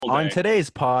On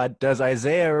today's pod, does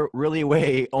Isaiah really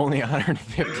weigh only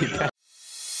 150 pounds?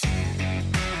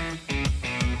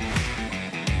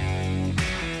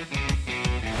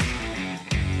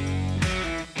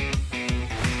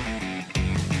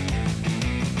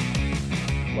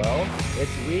 Well,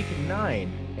 it's week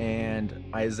 9,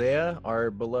 and Isaiah, our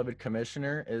beloved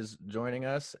commissioner, is joining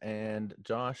us, and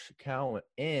Josh Cowan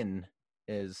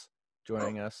is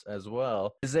joining us as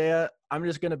well. Isaiah, I'm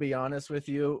just going to be honest with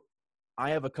you.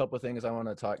 I have a couple of things I want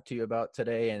to talk to you about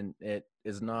today, and it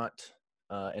is not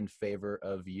in favor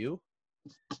of you.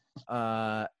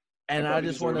 And I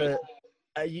just want to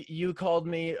you called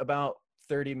me about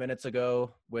 30 minutes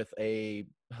ago with a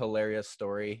hilarious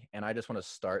story, and I just want to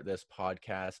start this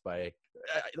podcast by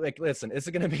listen, it's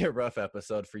going to be a rough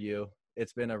episode for you.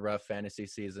 It's been a rough fantasy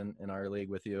season in our league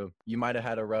with you. You might have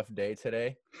had a rough day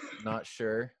today, not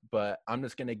sure, but I'm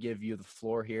just going to give you the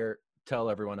floor here.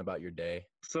 Tell everyone about your day.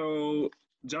 So,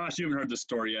 Josh, you haven't heard this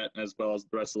story yet, as well as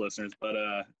the rest of the listeners, but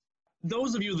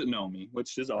those of you that know me,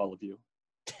 which is all of you,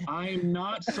 I'm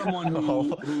not someone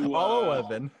who all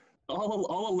 11.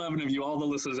 All 11 of you, all the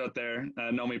listeners out there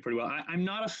know me pretty well. I'm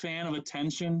not a fan of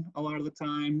attention a lot of the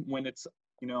time when it's,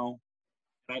 I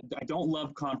don't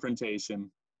love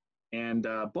confrontation. And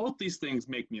both these things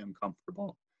make me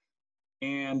uncomfortable.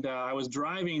 And I was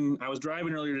driving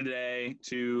earlier today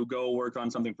to go work on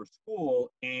something for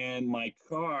school, and my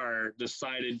car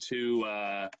decided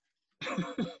to,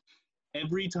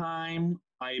 every time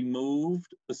I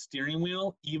moved the steering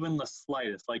wheel, even the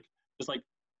slightest,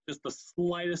 just the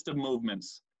slightest of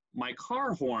movements, my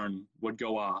car horn would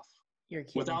go off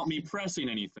without me pressing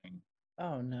anything.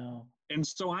 Oh, no. And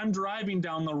so I'm driving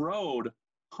down the road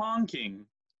honking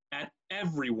at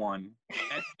everyone,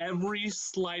 at every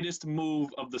slightest move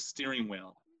of the steering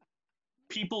wheel.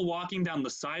 People walking down the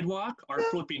sidewalk are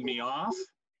flipping me off.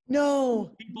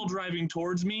 No. People driving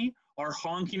towards me are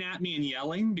honking at me and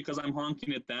yelling because I'm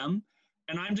honking at them.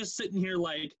 And I'm just sitting here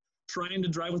trying to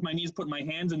drive with my knees, putting my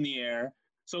hands in the air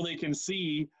so they can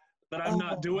see that I'm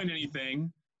not doing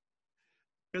anything.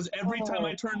 Because every time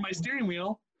I turn my steering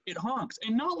wheel, it honks.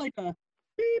 And not like a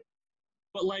beep,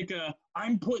 but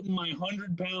I'm putting my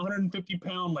 100-pound,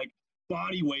 150-pound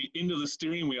body weight into the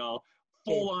steering wheel,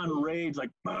 full on rage,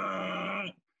 letting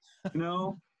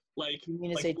them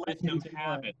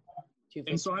have it.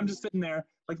 And so I'm just sitting there,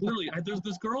 literally, there's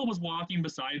this girl was walking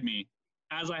beside me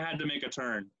as I had to make a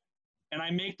turn, and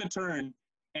I make the turn,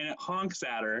 and it honks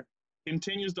at her,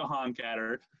 continues to honk at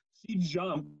her. She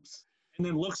jumps and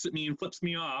then looks at me and flips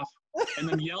me off, and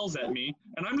then yells at me,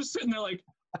 and I'm just sitting there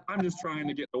I'm just trying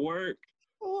to get to work.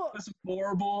 This is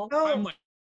horrible. I'm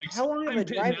how long of a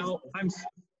drive is this?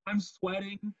 I'm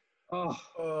sweating.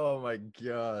 Oh my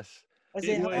gosh. How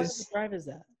long of a drive is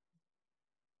that?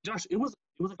 Josh, it was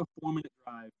like a 4-minute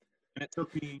drive, and it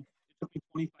took me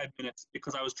 25 minutes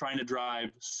because I was trying to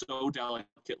drive so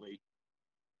delicately.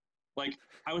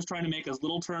 I was trying to make as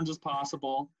little turns as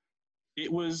possible.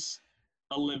 It was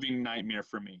a living nightmare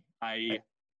for me. I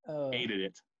hated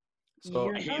it.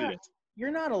 I hated it. You're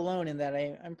not alone in that.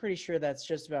 I'm pretty sure that's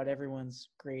just about everyone's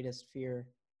greatest fear.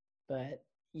 But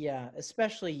yeah,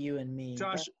 especially you and me.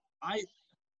 Josh, I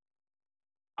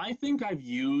think I've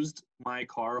used my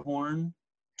car horn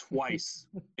twice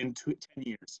in 10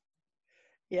 years.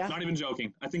 Yeah. Not even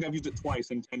joking. I think I've used it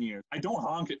twice in 10 years. I don't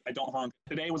honk it.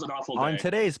 Today was an awful day. On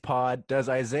today's pod, does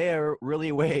Isaiah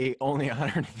really weigh only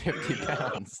 150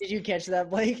 pounds? Did you catch that,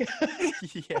 Blake?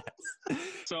 Yes.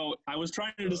 So I was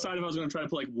trying to decide if I was going to try to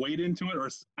put weight into it, or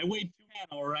I weighed 2 pounds,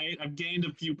 all right? I've gained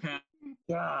a few pounds.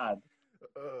 God.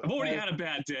 I've already had a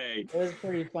bad day. It was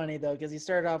pretty funny, though, because he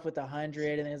started off with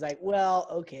 100, and then he's like, well,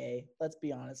 okay, let's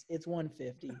be honest. It's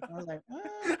 150. I was like,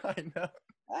 I know.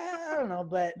 I don't know,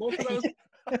 but...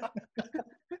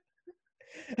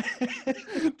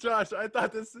 Josh, I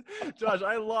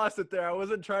lost it there. I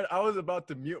was about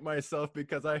to mute myself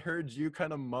because I heard you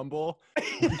kind of mumble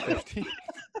 150.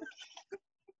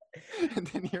 And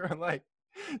then you were like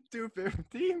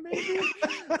 250 maybe.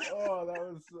 Oh, that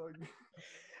was so good.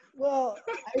 Well,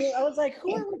 I was like,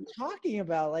 who are we talking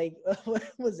about?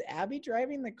 Was Abby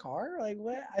driving the car?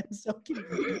 What? I'm so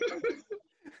confused.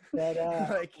 But,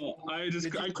 I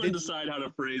couldn't decide how to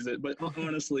phrase it, but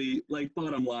honestly,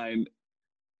 bottom line,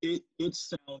 my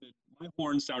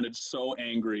horn sounded so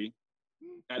angry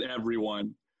at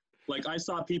everyone. I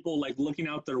saw people looking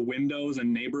out their windows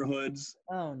in neighborhoods.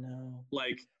 Oh no.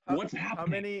 What's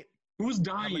happening? Who's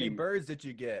dying? How many birds did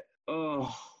you get?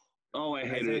 Oh, I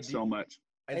hated it so much.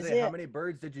 Isaiah, how many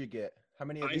birds did you get? How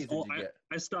many of these did you get?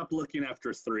 I stopped looking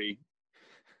after 3.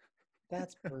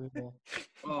 That's brutal.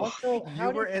 Oh, Also, you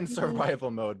were in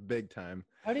survival mode big time.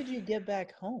 How did you get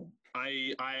back home?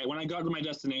 I when I got to my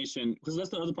destination, because that's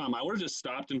the other problem. I would have just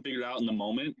stopped and figured it out in the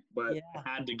moment, but Yeah. I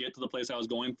had to get to the place I was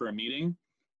going for a meeting.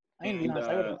 I mean, to be honest,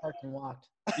 I would have parked and walked.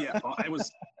 Yeah,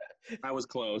 I was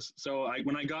close. So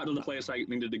when I got to the place I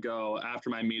needed to go after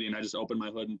my meeting, I just opened my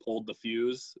hood and pulled the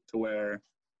fuse to where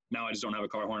now I just don't have a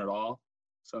car horn at all.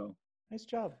 So Nice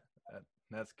job.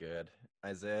 That's good,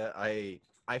 Isaiah.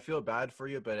 I feel bad for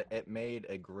you, but it made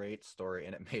a great story,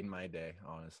 and it made my day.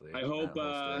 Honestly, I hope That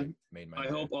whole story made my I day.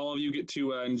 hope all of you get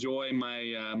to enjoy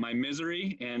my my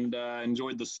misery and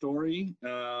enjoyed the story.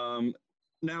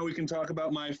 Now we can talk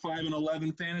about my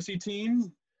 5-11 fantasy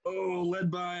team. Oh,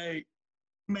 led by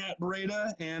Matt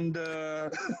Breda and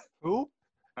Who?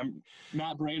 I'm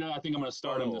Matt Breda. I think I'm going to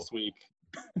start him this week.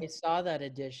 I saw that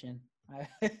addition.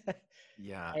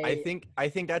 Yeah, I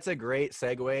think that's a great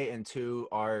segue into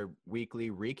our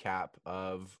weekly recap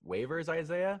of waivers,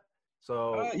 Isaiah.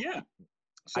 So yeah,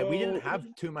 so we didn't have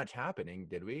too much happening,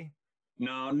 did we?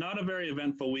 No, not a very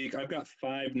eventful week. I've got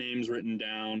 5 names written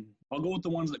down. I'll go with the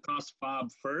ones that cost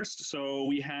Fob first. So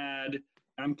we had,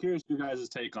 I'm curious your guys'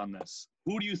 take on this.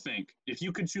 Who do you think, if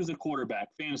you could choose a quarterback,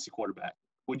 fantasy quarterback,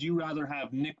 would you rather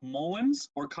have Nick Mullins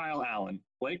or Kyle Allen?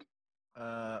 Blake?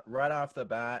 Right off the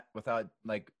bat, without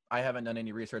I haven't done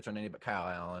any research on any but Kyle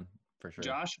Allen for sure.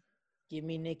 Josh? Give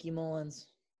me Nicky Mullins.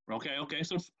 Okay.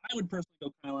 So I would personally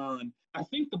go Kyle Allen. I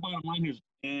think the bottom line here is,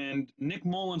 and Nick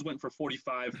Mullins went for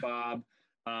 45, Bob.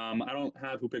 I don't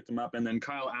have who picked him up, and then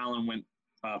Kyle Allen went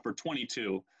for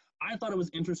 22. I thought it was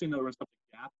interesting that there was a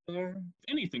gap there. If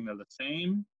anything, they're the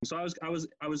same. So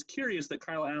I was curious that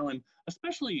Kyle Allen,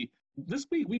 especially this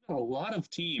week, we've got a lot of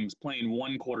teams playing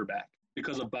one quarterback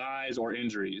because of buys or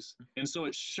injuries, and so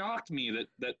it shocked me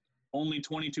that only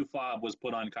 22 Fob was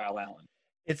put on Kyle Allen.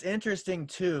 It's interesting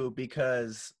too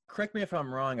because, correct me if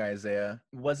I'm wrong, Isaiah,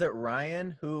 was it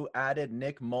Ryan who added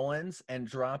Nick Mullins and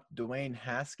dropped Dwayne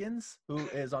Haskins, who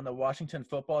is on the Washington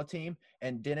football team,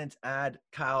 and didn't add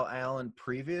Kyle Allen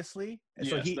previously?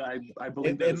 Yes, so I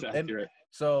believe that's accurate.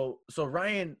 So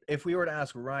Ryan, if we were to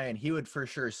ask Ryan, he would for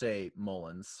sure say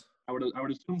Mullins. I would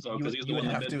assume so because he's the one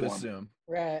that bid for him. Assume.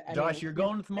 Right. Josh, you're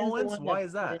going with Mullins? Why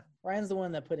is that? Ryan's the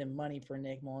one that put in money for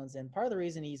Nick Mullins. And part of the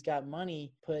reason he's got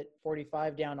money put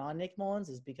 45 down on Nick Mullins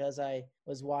is because I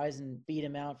was wise and beat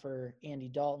him out for Andy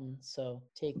Dalton. So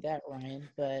take that, Ryan.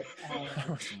 But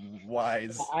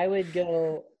wise. I'd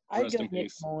go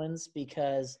Nick Mullins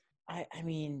because I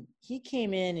mean, he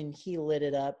came in and he lit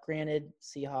it up. Granted,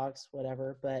 Seahawks,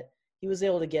 whatever, but he was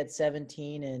able to get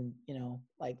 17 in,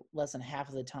 less than half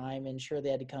of the time, and sure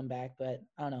they had to come back, but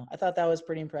I don't know. I thought that was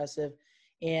pretty impressive.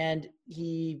 And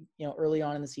he, early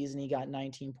on in the season, he got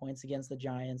 19 points against the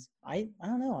Giants. I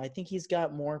don't know. I think he's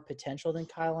got more potential than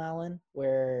Kyle Allen,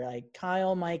 where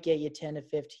Kyle might get you 10 to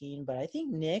 15, but I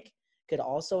think Nick could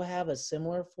also have a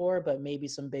similar floor, but maybe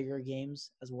some bigger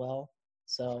games as well.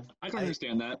 So I can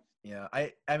understand that. Yeah,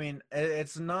 I mean,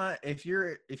 it's not if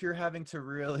you're having to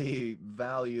really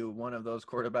value one of those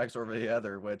quarterbacks over the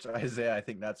other, which Isaiah, I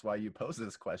think that's why you posed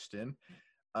this question.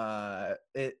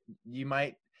 You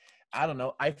might, I don't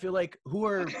know. I feel like who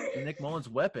are Nick Mullins'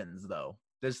 weapons though?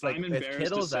 There's if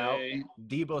Kittle's out,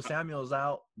 Deebo Samuel's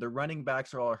out, the running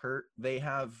backs are all hurt. They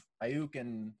have Ayuk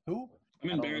and who? I'm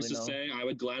embarrassed to say I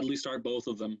would gladly start both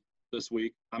of them this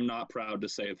week. I'm not proud to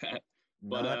say that,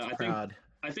 but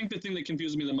I think the thing that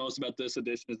confuses me the most about this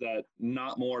edition is that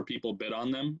not more people bid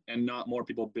on them and not more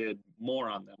people bid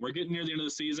more on them. We're getting near the end of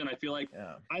the season. I feel like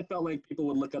I felt like people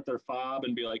would look at their Fob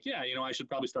and be like, yeah, I should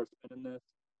probably start spending this.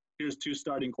 Here's 2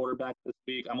 starting quarterbacks this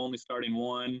week. I'm only starting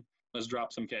 1. Let's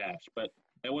drop some cash. But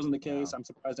that wasn't the case. Yeah. I'm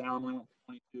surprised Allen went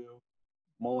for 22.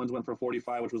 Mullins went for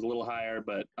 45, which was a little higher.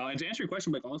 But and to answer your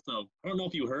question, Blake, also, I don't know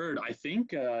if you heard, I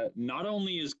think not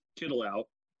only is Kittle out,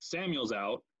 Samuel's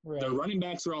out, right. The running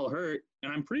backs are all hurt,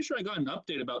 and I'm pretty sure I got an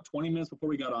update about 20 minutes before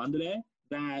we got on today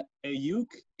that Ayuk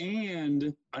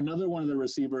and another one of the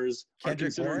receivers are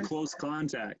considered close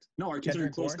contact. No, are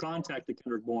considered close contact to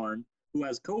Kendrick Bourne, who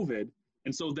has COVID,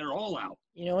 and so they're all out.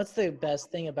 What's the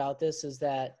best thing about this is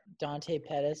that Dante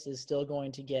Pettis is still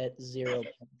going to get 0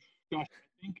 points. Gosh,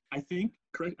 I think,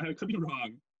 correct, I could be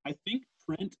wrong. I think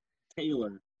Trent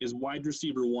Taylor is wide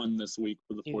receiver 1 this week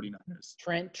for the 49ers.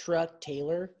 Trent Truck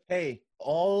Taylor? Hey,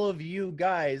 all of you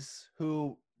guys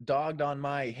who dogged on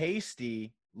my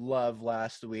Hasty love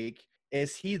last week,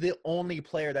 is he the only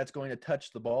player that's going to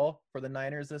touch the ball for the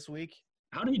Niners this week?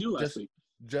 How did he do last week?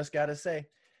 Just got to say,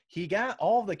 he got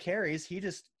all the carries. He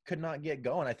just could not get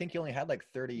going. I think he only had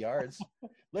 30 yards.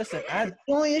 Listen, the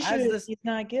only issue is he's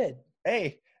not good.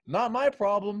 Hey, not my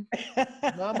problem.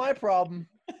 Not my problem.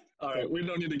 All right, we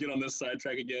don't need to get on this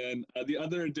sidetrack again. The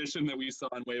other addition that we saw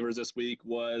on waivers this week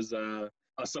was a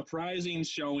a surprising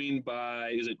showing by,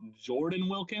 is it Jordan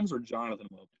Wilkins or Jonathan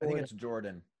Wilkins? I think it's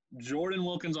Jordan. Jordan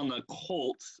Wilkins on the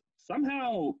Colts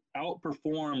somehow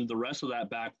outperformed the rest of that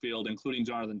backfield, including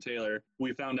Jonathan Taylor, who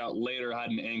we found out later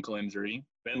had an ankle injury.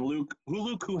 And Luke,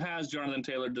 who has Jonathan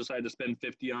Taylor, decided to spend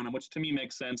 $50 on him, which to me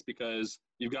makes sense because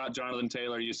you've got Jonathan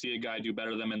Taylor, you see a guy do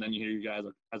better than him, and then you hear you guys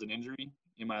has an injury.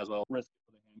 You might as well risk it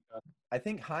for the handcuff. I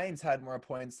think Hines had more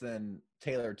points than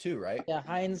Taylor too, right? Yeah,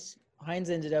 Hines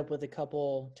ended up with a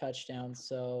couple touchdowns.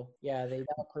 So, yeah, they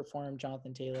outperformed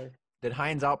Jonathan Taylor. Did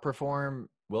Hines outperform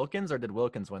Wilkins, or did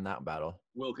Wilkins win that battle?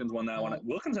 Wilkins won that one.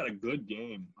 Wilkins had a good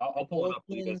game. I'll pull it up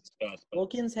to you guys.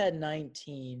 Wilkins had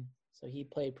 19, so he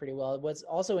played pretty well. What's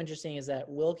also interesting is that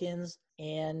Wilkins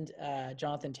and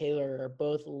Jonathan Taylor are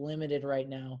both limited right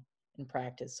now in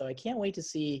practice. So I can't wait to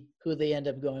see who they end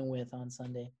up going with on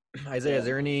Sunday. Isaiah, is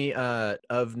there any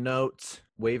of note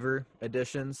waiver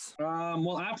additions?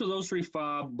 Well, after those three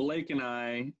fob, Blake and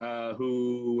I,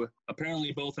 who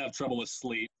apparently both have trouble with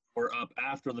sleep, were up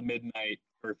after the midnight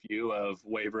curfew of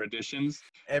waiver additions.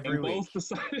 Every week. Both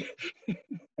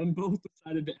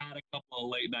decided to add a couple of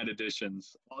late night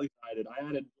additions. All excited. I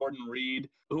added Jordan Reed,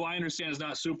 who I understand is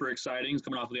not super exciting. He's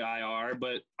coming off of the IR,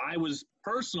 but I was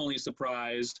personally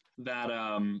surprised that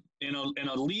in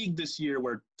a league this year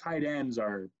where tight ends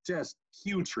are just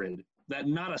putrid, that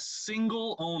not a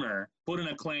single owner put in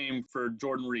a claim for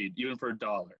Jordan Reed, even for $1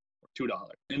 or $2.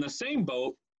 In the same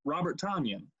boat, Robert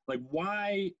Tonyan. Like,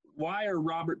 why are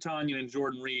Robert Tonyan and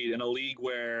Jordan Reed in a league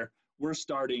where we're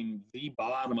starting the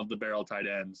bottom of the barrel tight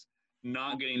ends,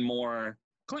 not getting more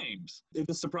claims? It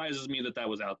just surprises me that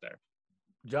was out there.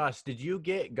 Josh, did you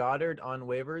get Goddard on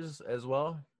waivers as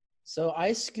well? So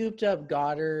I scooped up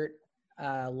Goddard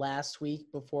last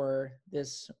week before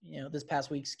this past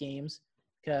week's games,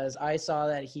 because I saw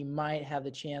that he might have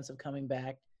the chance of coming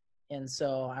back. And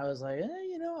so I was like,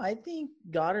 I think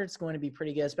Goddard's going to be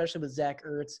pretty good, especially with Zach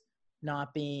Ertz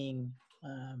not being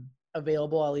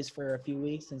available, at least for a few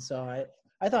weeks. And so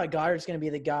I thought Goddard's going to be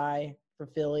the guy for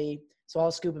Philly. So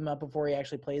I'll scoop him up before he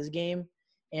actually plays a game.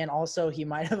 And also he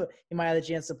might have the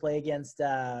chance to play against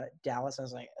Dallas. I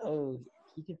was like, oh,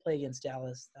 he could play against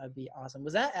Dallas. That'd be awesome.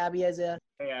 Was that Abby, Isaiah?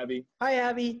 Hey, Abby. Hi,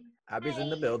 Abby. Abby's in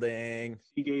the building.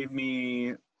 She gave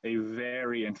me a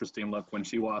very interesting look when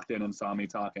she walked in and saw me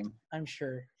talking. I'm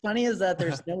sure. Funny is that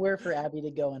there's nowhere for Abby to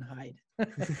go and hide.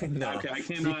 No, okay, I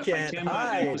cannot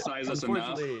emphasize this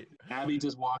enough. Abby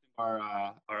just walked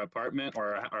our apartment,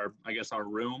 or I guess our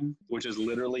room, which is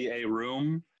literally a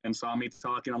room, and saw me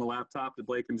talking on the laptop to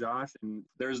Blake and Josh, and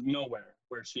there's nowhere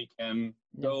where she can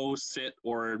go sit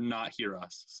or not hear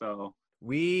us. So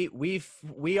we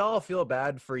all feel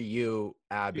bad for you,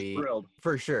 Abby,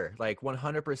 for sure. Like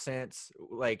 100%.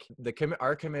 Like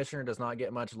our commissioner does not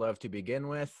get much love to begin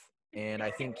with, and I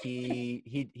think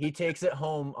he takes it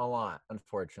home a lot,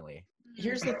 unfortunately.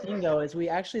 Here's the thing, though, is we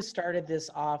actually started this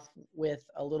off with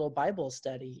a little Bible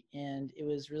study, and it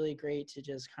was really great to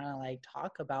just kind of like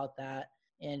talk about that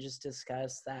and just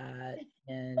discuss that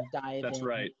and dive That's in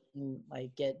right. and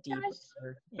like get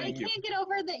deeper. I can't get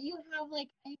over that you have like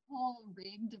a whole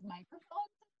rigged microphone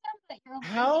system that you're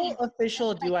How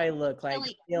official do I look? Like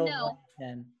really,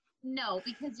 no,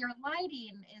 because your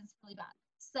lighting is really bad.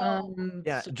 So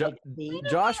yeah,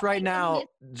 Josh right now,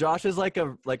 Josh is like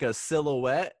a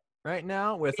silhouette right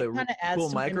now with a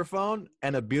cool microphone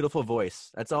and a beautiful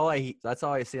voice. That's all I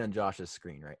see on Josh's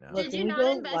screen right now. Did you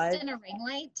not invest in a ring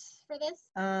light for this?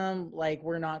 Like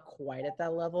we're not quite at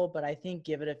that level, but I think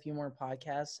give it a few more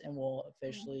podcasts and we'll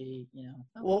officially,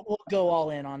 we'll go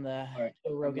all in on the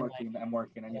Joe Rogan. I'm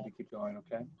working. I need to keep going.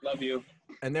 Okay. Love you.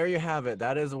 And there you have it.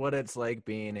 That is what it's like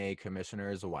being a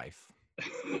commissioner's wife.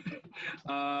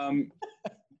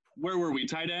 Where were we?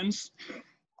 Tight ends?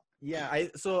 Yeah,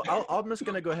 I'm just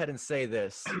going to go ahead and say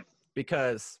this,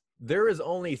 because there is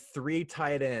only 3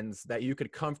 tight ends that you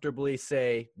could comfortably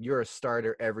say you're a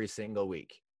starter every single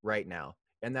week right now.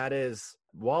 And that is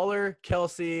Waller,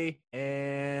 Kelce,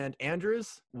 and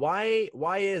Andrews. Why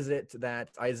is it that,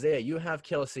 Isaiah, you have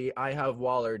Kelce, I have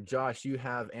Waller, Josh, you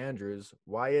have Andrews?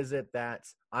 Why is it that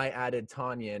I added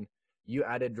Tonyan, you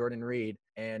added Jordan Reed,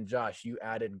 and Josh, you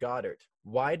added Goddard?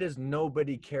 Why does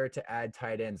nobody care to add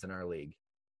tight ends in our league?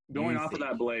 Going off of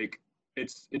that, Blake,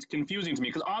 it's confusing to me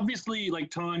because obviously like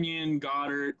Tonyan,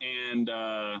 Goddard, and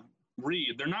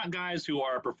Reed, they're not guys who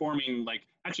are performing like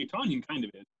 – actually, Tonyan kind of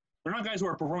is. They're not guys who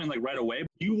are performing like right away.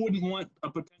 You wouldn't want a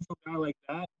potential guy like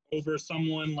that over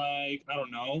someone like, I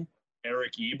don't know,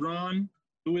 Eric Ebron,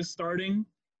 who is starting,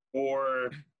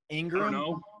 or Ingram? I don't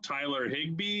know, Tyler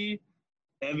Higbee,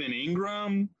 Evan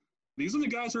Ingram. These are the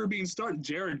guys who are being started.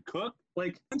 Jared Cook,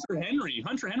 like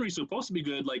Hunter Henry's supposed to be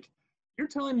good. Like, You're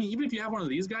telling me even if you have one of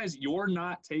these guys, you're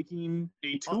not taking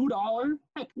a $2,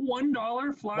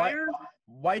 $1 flyer?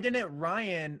 Why didn't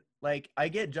Ryan, like, I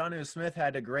get Jonnu Smith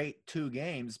had a great 2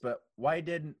 games, but why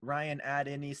didn't Ryan add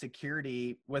any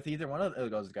security with either one of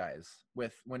those guys?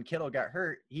 With when Kittle got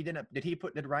hurt,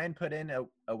 did Ryan put in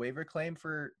a waiver claim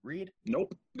for Reed?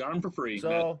 Nope. Got him for free.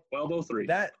 So 1203.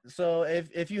 So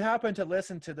if you happen to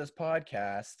listen to this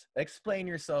podcast, explain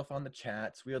yourself on the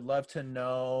chats. We would love to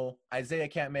know. Isaiah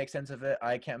can't make sense of it.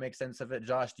 I can't make sense of it.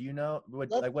 Josh, do you know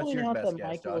what's your best guess,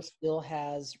 Michael Josh? still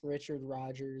has Richard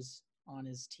Rodgers on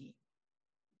his team.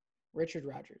 Richard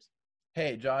Rodgers.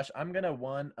 Hey, Josh, I'm going to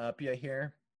one-up you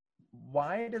here.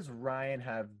 Why does Ryan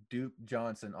have Duke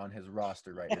Johnson on his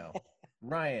roster right now?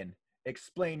 Ryan,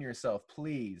 explain yourself,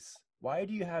 please. Why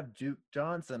do you have Duke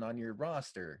Johnson on your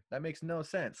roster? That makes no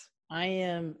sense. I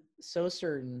am so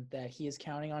certain that he is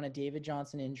counting on a David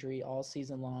Johnson injury all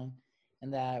season long,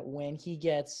 and that when he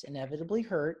gets inevitably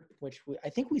hurt, which I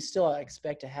think we still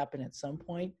expect to happen at some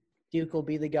point, Duke will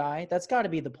be the guy. That's got to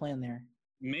be the plan there.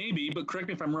 Maybe, but correct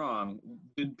me if I'm wrong.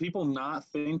 Did people not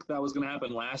think that was going to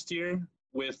happen last year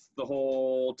with the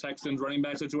whole Texans running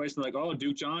back situation? Like, oh,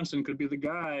 Duke Johnson could be the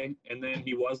guy, and then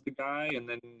he was the guy, and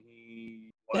then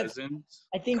he wasn't.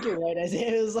 I think you're right,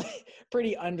 Isaiah. It was like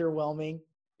pretty underwhelming.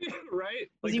 Right?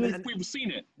 Like, we've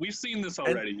seen it. We've seen this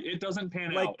already. It doesn't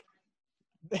pan out.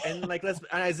 And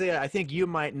Isaiah, I think you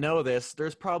might know this.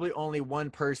 There's probably only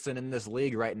one person in this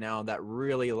league right now that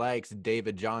really likes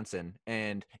David Johnson,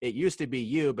 and it used to be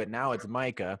you, but now it's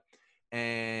Micah.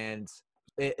 And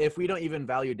if we don't even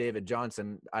value David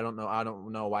Johnson, I don't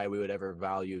know why we would ever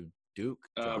value Duke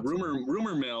Johnson.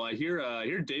 Rumor mill. I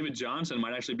hear David Johnson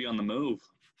might actually be on the move.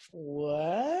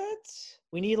 What?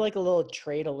 We need like a little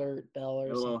trade alert bell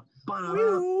or something.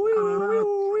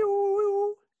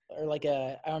 Or like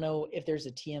I don't know if there's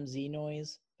a TMZ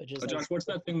noise, but just Josh, what's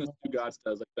that thing that Stu Gods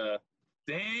does? Like the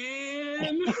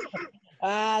Dan.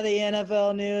 The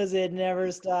NFL news, it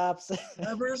never stops.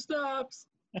 Never stops.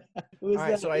 All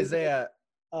right, so Isaiah,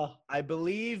 I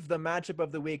believe the matchup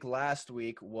of the week last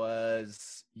week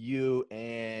was you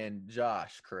and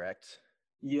Josh, correct?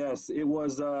 Yes, it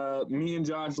was me and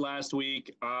Josh last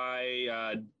week.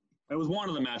 It was one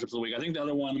of the matchups of the week. I think the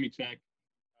other one, let me check.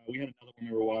 We had another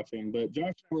one we were watching, but Josh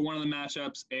and I were one of the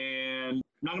matchups, and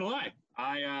I'm not gonna lie,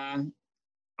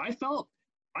 I felt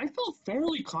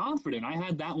fairly confident. I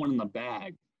had that one in the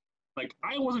bag. Like,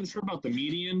 I wasn't sure about the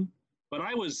median, but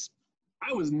I was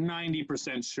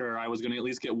 90% sure I was gonna at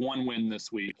least get one win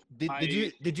this week.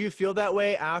 Did you feel that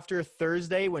way after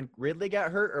Thursday when Ridley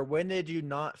got hurt, or when did you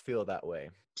not feel that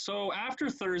way? So after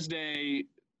Thursday,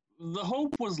 the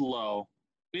hope was low.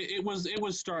 It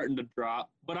was starting to drop,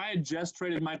 but I had just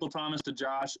traded Michael Thomas to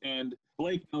Josh, and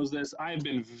Blake knows this. I have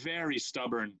been very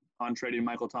stubborn on trading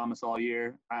Michael Thomas all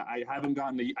year. I haven't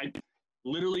I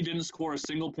literally didn't score a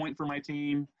single point for my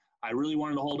team. I really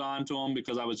wanted to hold on to him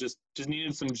because I was just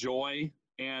needed some joy.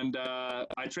 And I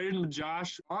traded him to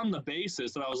Josh on the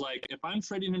basis that I was like, if I'm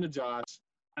trading him to Josh,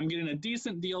 I'm getting a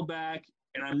decent deal back,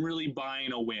 and I'm really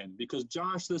buying a win because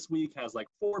Josh this week has like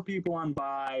 4 people on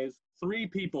buys, 3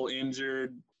 people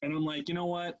injured, and I'm like, you know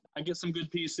what? I get some good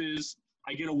pieces.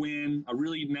 I get a win, a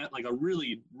really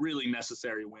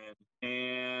necessary win.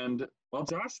 And well,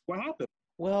 Josh, what happened?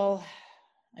 Well,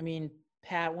 I mean,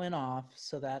 Pat went off,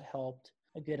 so that helped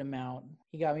a good amount.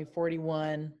 He got me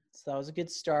 41, so that was a good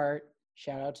start.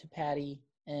 Shout out to Patty.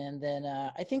 And then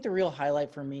I think the real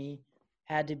highlight for me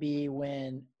had to be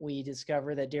when we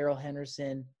discovered that Darrell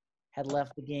Henderson had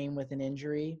left the game with an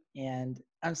injury. And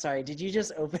I'm sorry, did you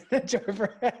just open the door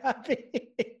for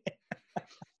Happy?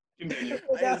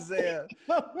 Isaiah,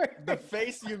 the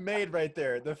face you made right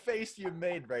there,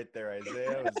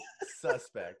 Isaiah, was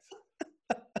suspect.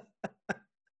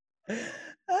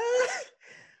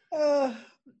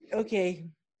 Okay,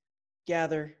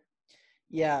 gather.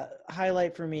 Yeah,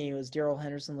 highlight for me was Darrell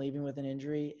Henderson leaving with an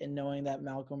injury and knowing that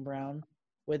Malcolm Brown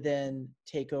would then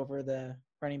take over the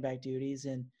running back duties.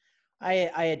 And I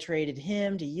had traded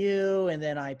him to you, and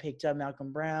then I picked up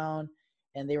Malcolm Brown,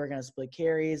 and they were going to split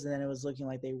carries, and then it was looking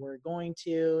like they were going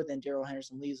to. Then Darrell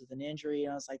Henderson leaves with an injury,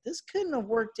 and I was like, this couldn't have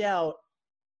worked out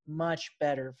much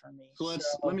better for me. So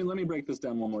let me break this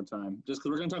down one more time, just because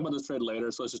we're going to talk about this trade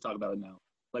later, so let's just talk about it now.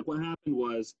 Like, what happened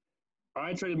was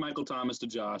I traded Michael Thomas to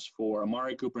Josh for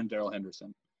Amari Cooper and Darrell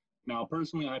Henderson. Now,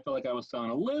 personally, I felt like I was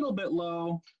selling a little bit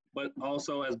low, but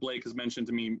also, as Blake has mentioned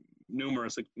to me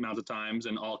numerous amounts of times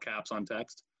in all caps on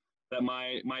text, that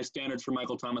my standards for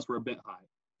Michael Thomas were a bit high.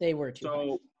 They were too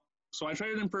high. So I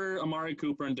traded him for Amari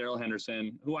Cooper and Darrell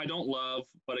Henderson, who I don't love,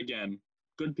 but again,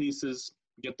 good pieces,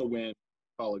 get the win,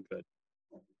 call it good.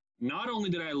 not only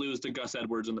did I lose to Gus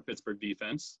Edwards in the Pittsburgh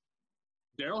defense,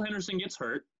 Darrell Henderson gets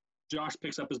hurt. Josh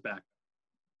picks up his back.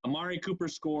 Amari Cooper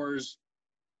scores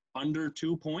under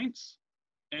 2 points,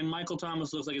 and Michael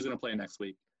Thomas looks like he's going to play next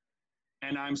week.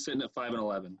 And I'm sitting at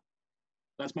 5-11.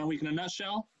 That's my week in a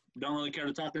nutshell. Don't really care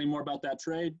to talk anymore about that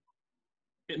trade.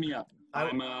 Hit me up.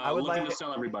 I'm looking to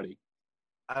sell everybody.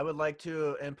 I would like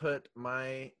to input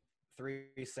my 3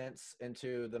 cents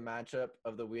into the matchup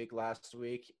of the week last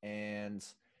week, and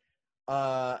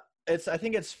I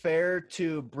think it's fair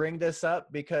to bring this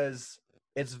up because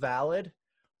it's valid.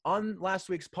 On last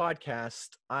week's podcast,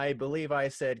 I believe I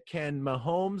said, can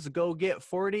Mahomes go get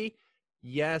 40?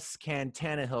 Yes. Can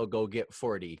Tannehill go get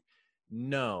 40?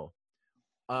 No.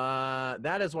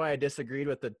 That is why I disagreed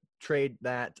with the trade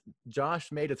that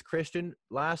Josh made with Christian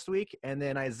last week. And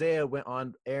then Isaiah went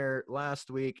on air last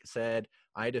week, said,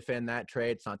 I defend that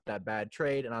trade. It's not that bad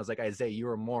trade. And I was like, Isaiah,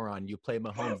 you're a moron. You play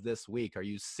Mahomes this week. Are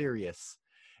you serious?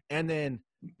 And then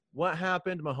what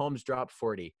happened? Mahomes dropped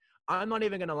 40. I'm not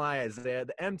even going to lie, Isaiah.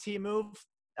 The MT move,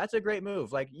 that's a great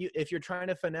move. Like, if you're trying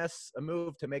to finesse a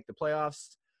move to make the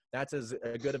playoffs, that's as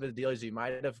good of a deal as you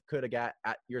could have got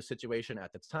at your situation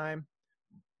at the time.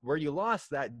 Where you lost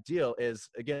that deal is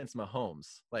against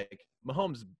Mahomes. Like,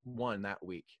 Mahomes won that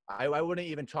week. I wouldn't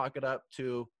even chalk it up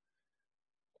to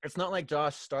 – it's not like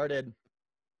Josh started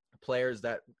players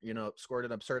that, scored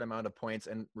an absurd amount of points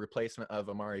in replacement of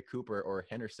Amari Cooper or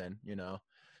Henderson,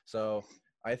 So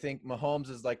I think Mahomes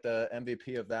is like the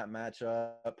MVP of that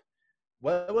matchup.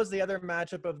 What was the other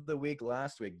matchup of the week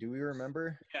last week? Do we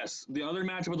remember? Yes. The other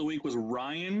matchup of the week was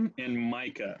Ryan and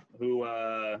Micah, who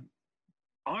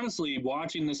honestly,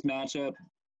 watching this matchup,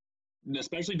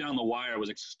 especially down the wire,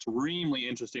 was extremely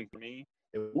interesting for me.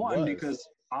 Because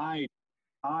I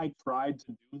tried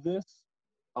to do this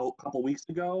a couple weeks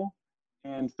ago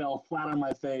and fell flat on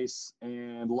my face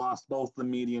and lost both the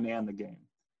median and the game.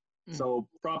 So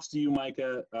props to you,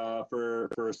 Micah, for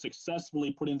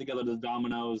successfully putting together the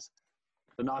dominoes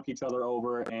to knock each other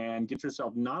over and get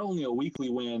yourself not only a weekly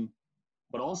win,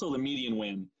 but also the median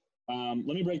win. Let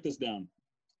me break this down.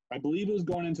 I believe it was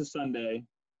going into Sunday.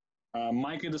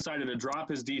 Micah decided to drop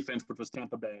his defense, which was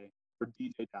Tampa Bay, for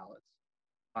DJ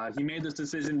Dallas. He made this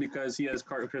decision because he has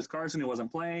Chris Carson, who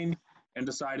wasn't playing, and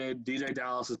decided DJ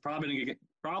Dallas is probably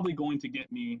going to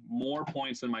get me more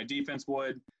points than my defense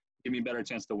would, give me a better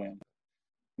chance to win.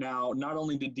 Now, not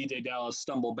only did DJ Dallas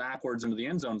stumble backwards into the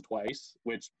end zone twice,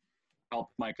 which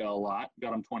helped Micah a lot,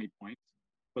 got him 20 points,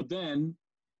 but then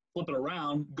flip it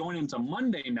around, going into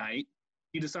Monday night,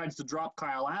 he decides to drop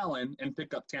Kyle Allen and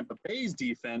pick up Tampa Bay's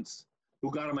defense, who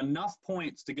got him enough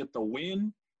points to get the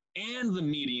win and the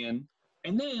median.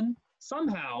 And then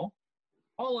somehow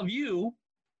all of you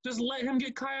just let him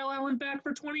get Kyle Allen back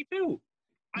for 22.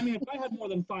 I mean, if I had more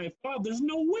than 5-5, there's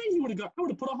no way I would have put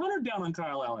 100 down on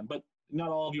Kyle Allen, but not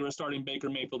all of you are starting Baker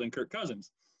Mayfield and Kirk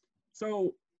Cousins.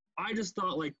 So I just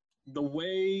thought, like, the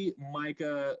way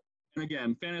Micah, and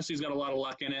again, fantasy's got a lot of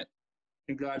luck in it.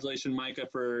 Congratulations, Micah,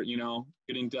 for,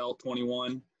 getting dealt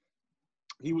 21.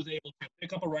 He was able to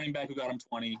pick up a running back who got him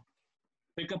 20,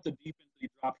 pick up the defense that he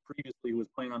dropped previously, who was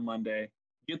playing on Monday,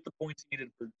 get the points he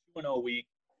needed for 2-0 week,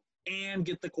 and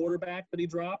get the quarterback that he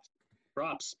dropped.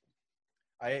 Props.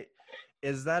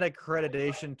 Is that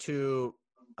accreditation to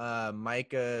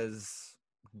Micah's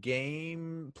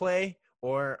gameplay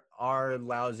or our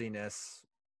lousiness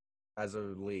as a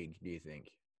league, do you think?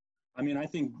 I mean, I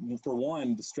think, for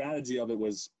one, the strategy of it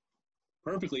was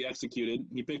perfectly executed.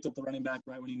 He picked up the running back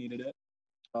right when he needed it.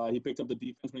 He picked up the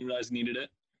defense when he realized he needed it.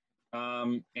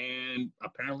 And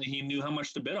apparently he knew how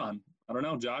much to bid on. I don't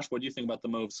know. Josh, what do you think about the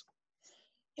moves?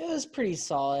 It was pretty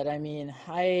solid. I mean,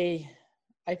 I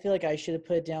feel like I should have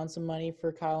put down some money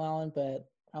for Kyle Allen, but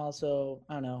also,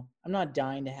 I don't know. I'm not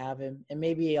dying to have him. And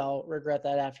maybe I'll regret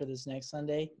that after this next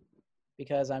Sunday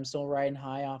because I'm still riding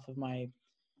high off of my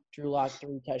Drew Lock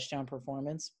 3-touchdown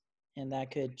performance, and that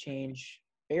could change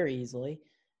very easily.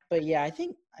 But yeah, I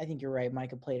think you're right.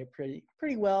 Micah played it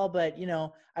pretty well, but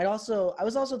I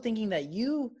was also thinking that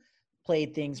you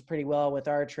played things pretty well with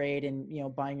our trade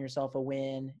and buying yourself a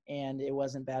win, and it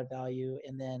wasn't bad value.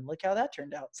 And then look how that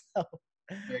turned out. So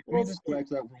can we just correct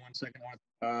that for 1 second?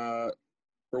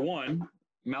 For one,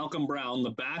 Malcolm Brown,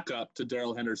 the backup to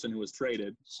Darrell Henderson, who was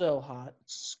traded, so hot,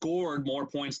 scored more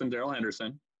points than Darrell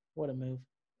Henderson. What a move.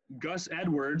 Gus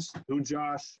Edwards, who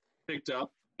Josh picked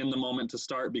up in the moment to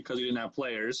start because he didn't have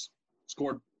players,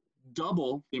 scored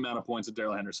double the amount of points of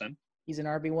Darrell Henderson. He's an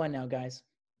RB1 now, guys.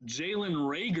 Jalen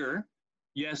Reagor,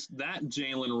 yes, that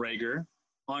Jalen Reagor,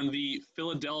 on the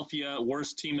Philadelphia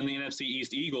worst team in the NFC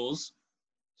East, Eagles,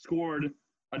 scored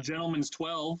a gentleman's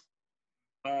 12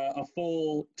 a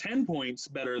full 10 points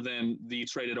better than the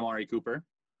traded Amari Cooper.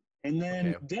 And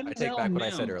then okay. I take back what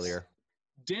I said earlier.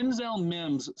 Denzel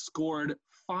Mims scored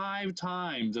 5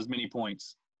 times as many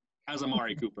points as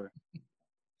Amari Cooper.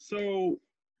 So,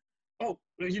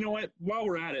 you know what? While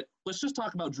we're at it, let's just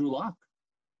talk about Drew Lock.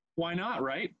 Why not,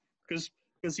 right? Because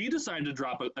he decided to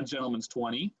drop a gentleman's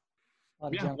 20.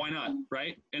 Yeah, why not,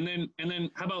 right? And then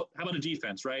how about a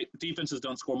defense, right? Defenses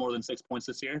don't score more than 6 points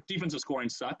this year. Defensive scoring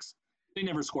sucks. They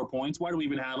never score points. Why do we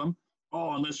even have them?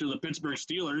 Oh, unless you're the Pittsburgh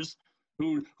Steelers,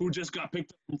 who just got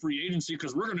picked up from free agency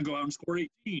because we're going to go out and score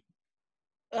 18.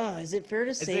 Is it fair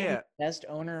to say the best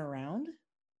owner around?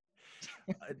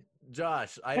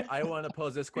 Josh, I want to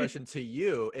pose this question to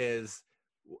you: is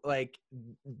like,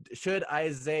 should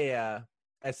Isaiah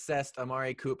assessed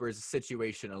Amari Cooper's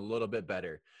situation a little bit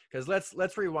better? Because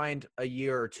let's rewind a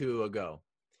year or two ago.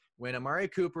 When Amari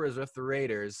Cooper is with the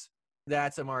Raiders,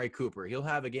 that's Amari Cooper. He'll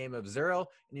have a game of 0,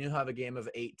 and he'll have a game of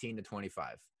 18 to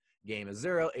 25. Game of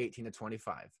 0, 18 to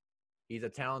 25. He's a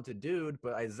talented dude,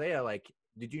 but Isaiah, like,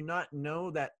 did you not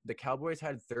know that the Cowboys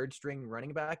had third-string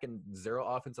running back and 0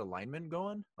 offensive linemen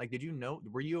going? Like, did you know?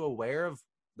 Were you aware of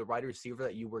the wide receiver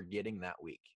that you were getting that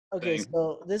week? Okay,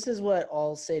 so this is what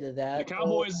I'll say to that.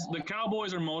 The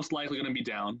Cowboys are most likely going to be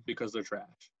down because they're trash.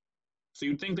 So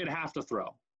you'd think they'd have to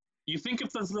throw. You think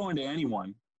if they're throwing to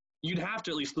anyone, you'd have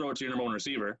to at least throw it to your number one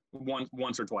receiver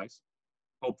once or twice,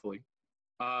 hopefully.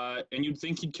 And you'd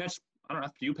think he'd catch, I don't know,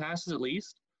 a few passes at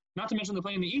least. Not to mention they're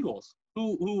playing the Eagles,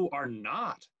 who are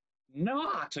not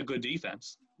a good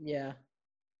defense. Yeah.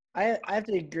 I have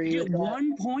to agree with that.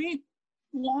 1 point?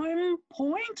 1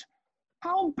 point?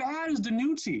 How bad is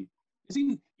DiNucci?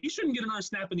 He shouldn't get another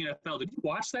snap in the NFL. Did you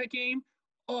watch that game?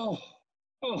 Oh.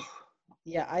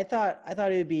 Yeah, I thought it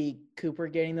would be Cooper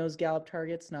getting those Gallup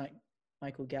targets, not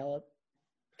Michael Gallup,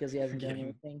 because he hasn't done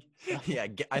anything. Yeah,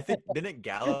 I think didn't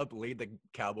Gallup lead the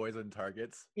Cowboys in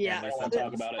targets? Yeah,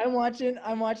 talk about it.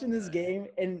 I'm watching this game,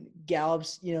 and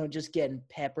Gallup's just getting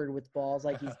peppered with balls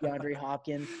like he's DeAndre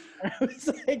Hopkins. And I was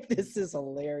like, this is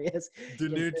hilarious.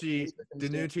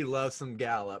 DiNucci loves some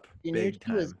Gallup. Big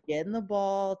time. DiNucci was getting the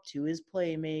ball to his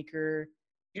playmaker.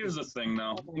 Here's the thing,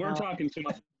 though. We're talking too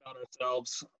much about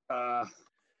ourselves.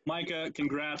 Micah,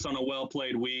 congrats on a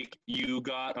well-played week. You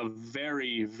got a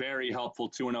very, very helpful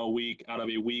 2-0 week out of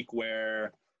a week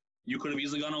where you could have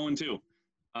easily gone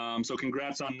 0-2. So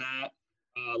congrats on that.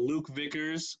 Luke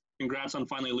Vickers, congrats on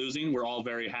finally losing. We're all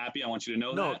very happy. I want you to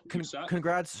know that.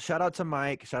 Congrats. Shout out to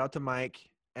Mike.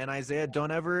 And Isaiah,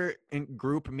 don't ever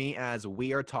group me as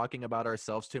we are talking about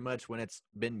ourselves too much when it's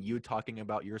been you talking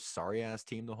about your sorry-ass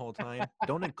team the whole time.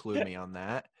 Don't include me on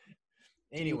that.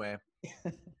 Anyway.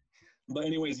 But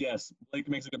anyways, yes, Blake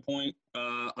makes a good point.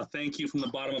 A thank you from the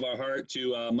bottom of our heart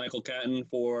to Michael Catton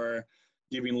for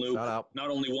giving Luke not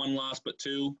only 1 loss but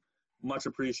 2. Much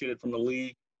appreciated from the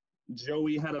league.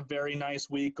 Joey had a very nice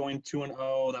week going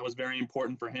 2-0. That was very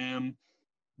important for him.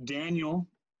 Daniel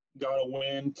got a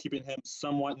win, keeping him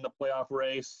somewhat in the playoff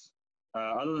race.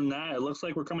 Other than that, it looks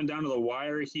like we're coming down to the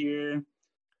wire here.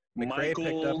 McRae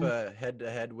picked up a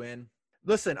head-to-head win.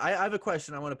 Listen, I have a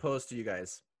question I want to pose to you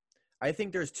guys. I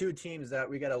think there's 2 teams that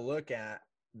we got to look at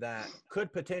that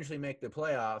could potentially make the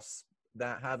playoffs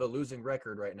that have a losing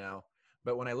record right now.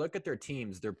 But when I look at their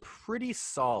teams, they're pretty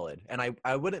solid. And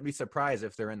I wouldn't be surprised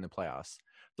if they're in the playoffs.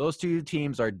 Those 2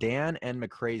 teams are Dan and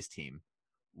McRae's team.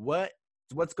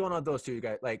 What's going on with those 2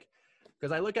 guys? Like,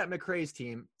 because I look at McRae's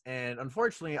team, and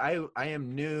unfortunately, I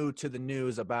am new to the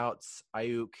news about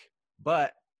Ayuk,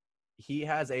 but he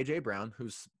has A.J. Brown,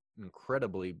 who's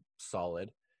incredibly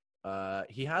solid.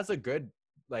 He has a good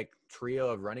trio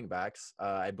of running backs.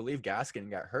 I believe Gaskin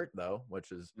got hurt though,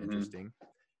 which is interesting.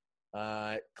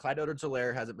 Clyde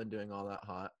Edwards-Helaire hasn't been doing all that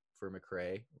hot for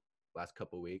McRae last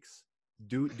couple weeks.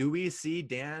 Do we see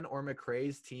Dan or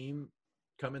McRae's team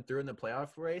coming through in the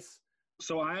playoff race?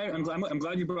 So I'm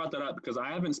glad you brought that up because I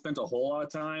haven't spent a whole lot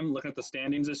of time looking at the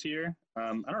standings this year.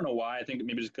 I don't know why. I think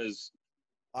maybe just because.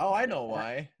 Oh, I know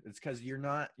why. It's because you're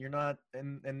not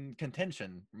in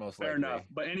contention most likely. Fair enough.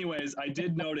 But anyways, I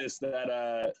did notice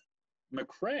that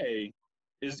McRae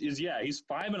is he's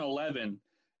 5-11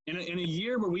 in a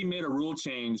year where we made a rule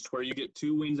change where you get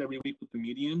 2 wins every week with the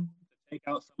median to take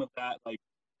out some of that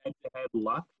head-to-head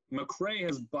luck. McRae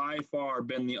has by far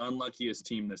been the unluckiest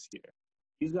team this year.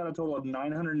 He's got a total of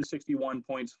 961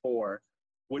 points for,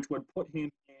 which would put him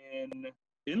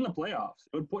in the playoffs.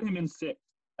 It would put him in 6th.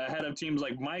 Ahead of teams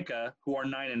like Micah, who are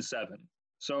 9-7.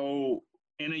 So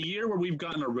in a year where we've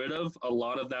gotten rid of a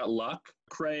lot of that luck,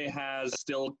 McRae has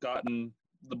still gotten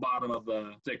the bottom of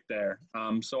the stick there.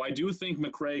 So I do think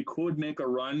McRae could make a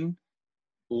run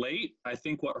late. I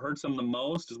think what hurts him the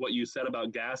most is what you said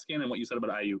about Gaskin and what you said about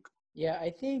Ayuk. Yeah,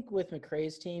 I think with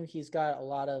McCray's team, he's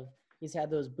had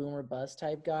those boomer bust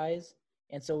type guys.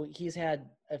 And so he's had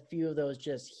a few of those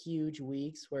just huge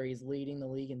weeks where he's leading the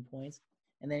league in points.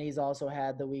 And then he's also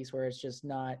had the weeks where it's just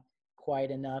not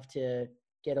quite enough to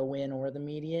get a win or the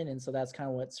median. And so that's kind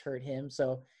of what's hurt him.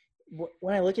 So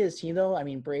when I look at his team, though, I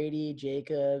mean, Brady,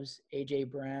 Jacobs, A.J.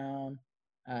 Brown,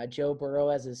 Joe Burrow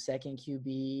as his second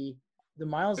QB, the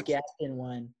Myles Gaskin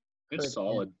one. It's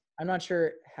solid. I'm not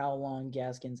sure how long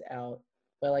Gaskin's out,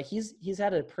 but like he's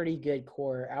had a pretty good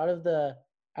core. Out of the,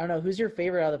 I don't know, who's your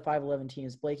favorite out of the 5-11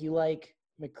 teams? Blake, you like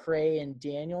McCray and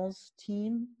Daniel's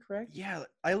team, correct? Yeah,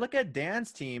 I look at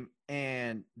Dan's team,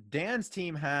 and Dan's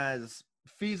team has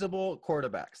feasible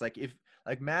quarterbacks.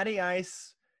 Like Matty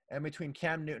Ice and between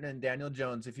Cam Newton and Daniel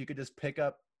Jones, if you could just pick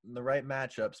up the right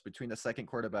matchups between the second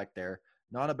quarterback there,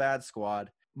 not a bad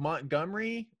squad.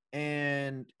 Montgomery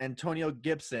and Antonio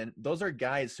Gibson, those are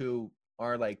guys who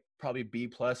are like probably B+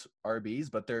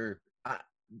 RBs, but they're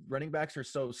running backs are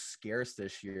so scarce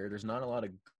this year. There's not a lot of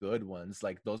good ones.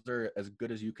 Like those are as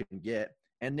good as you can get.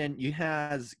 And then you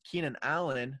has Keenan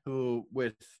Allen, who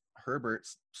with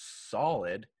Herbert's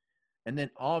solid, and then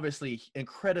obviously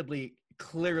incredibly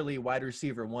clearly wide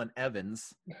receiver one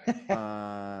Evans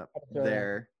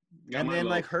there. And then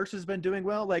like Hurts has been doing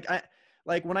well.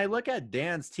 Like when I look at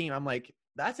Dan's team, I'm like,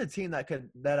 that's a team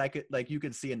that I could like you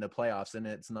could see in the playoffs, and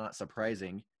it's not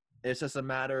surprising. It's just a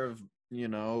matter of, you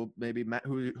know, maybe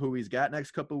who he's got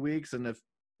next couple of weeks, and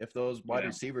if those wide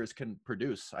receivers can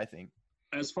produce, I think.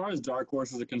 As far as dark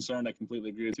horses are concerned, I completely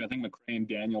agree with you. I think McCray and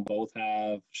Daniel both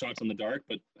have shots in the dark,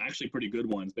 but actually pretty good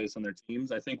ones based on their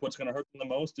teams. I think what's going to hurt them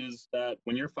the most is that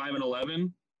when you're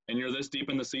 5-11 and you're this deep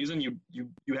in the season, you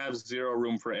have zero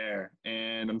room for error,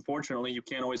 and unfortunately, you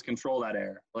can't always control that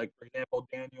error. Like for example,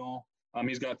 Daniel.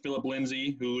 He's got Philip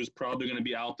Lindsay, who's probably going to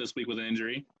be out this week with an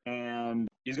injury. And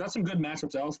he's got some good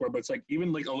matchups elsewhere, but it's like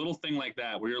even like a little thing like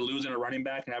that where you're losing a running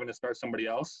back and having to start somebody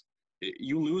else.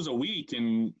 You lose a week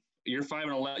and you're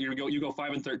 5-11, you go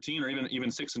 5-13 or even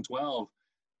 6-12,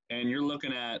 and you're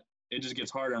looking at it just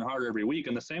gets harder and harder every week.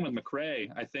 And the same with McCray.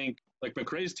 I think like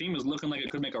McCray's team is looking like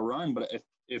it could make a run, but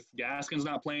if Gaskin's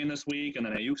not playing this week and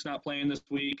then Ayuk's not playing this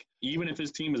week, even if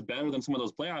his team is better than some of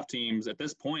those playoff teams at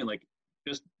this point, like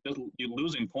just you're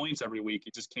losing points every week.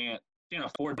 You just can't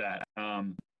afford that.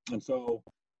 And so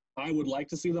I would like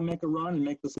to see them make a run and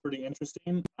make this pretty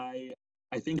interesting. I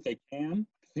think they can.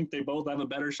 I think they both have a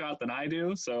better shot than I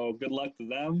do. So good luck to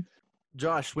them.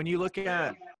 Josh, when you look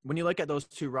at those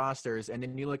two rosters, and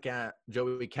then you look at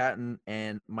Joey Catton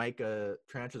and Micah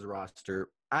Tranch's roster,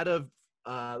 out of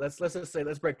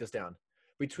let's break this down.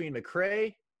 Between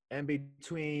McCray and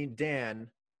between Dan,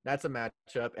 that's a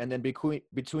matchup. And then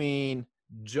between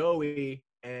Joey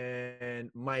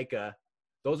and Micah,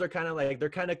 those are kind of like, they're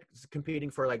kind of competing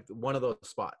for like one of those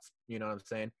spots. You know what I'm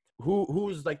saying?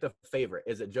 Who's like the favorite?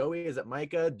 Is it Joey? Is it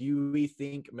Micah? Do we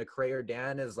think McCray or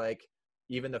Dan is like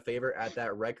even the favorite at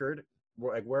that record?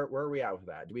 Like where are we at with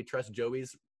that? Do we trust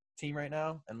Joey's team right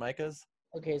now and Micah's?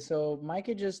 Okay, so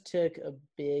Micah just took a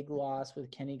big loss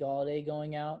with Kenny Golladay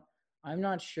going out. I'm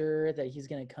not sure that he's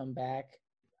going to come back.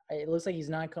 It looks like he's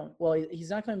not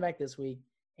coming back this week,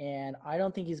 and I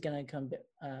don't think he's going to come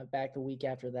back the week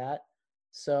after that.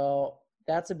 So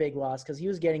that's a big loss because he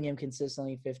was getting him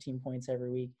consistently 15 points every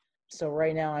week. So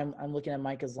right now I'm looking at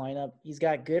Micah's lineup. He's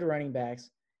got good running backs.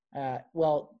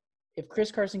 If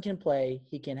Chris Carson can play,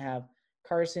 he can have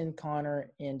Carson,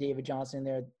 Connor, and David Johnson in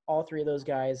there. All three of those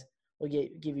guys will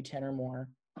give you 10 or more.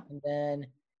 And then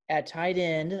at tight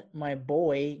end, my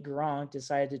boy Gronk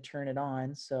decided to turn it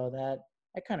on, so that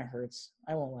kind of hurts.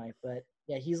 I won't lie, but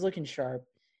yeah, he's looking sharp.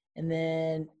 And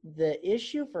then the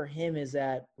issue for him is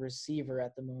at receiver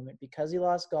at the moment because he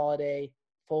lost Golladay,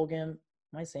 Fulgham.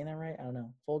 Am I saying that right? I don't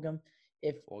know. Fulgham.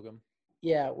 Fulgham.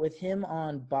 Yeah, with him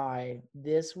on bye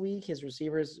this week, his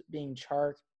receivers being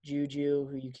Chark, Juju,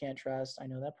 who you can't trust. I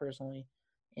know that personally.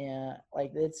 And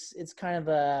like it's kind of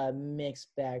a mixed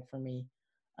bag for me.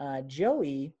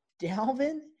 Joey,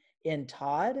 Dalvin, and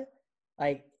Todd,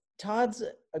 like Todd's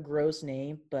a gross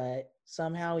name, but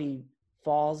somehow he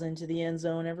falls into the end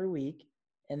zone every week.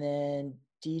 And then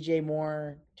DJ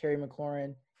Moore, Terry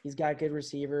McLaurin, he's got good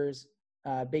receivers.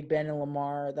 Big Ben and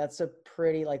Lamar, that's a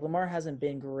pretty – like Lamar hasn't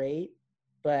been great,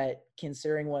 but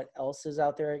considering what else is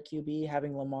out there at QB,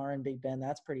 having Lamar and Big Ben,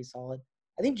 that's pretty solid.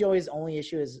 I think Joey's only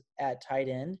issue is at tight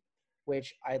end,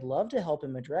 which I'd love to help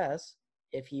him address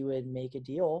if he would make a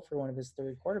deal for one of his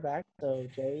third quarterbacks. So,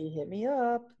 Joey, hit me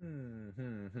up.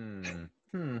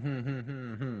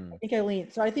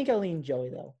 I think I lean Joey,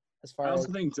 though. I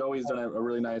also think Joey's done a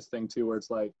really nice thing, too, where it's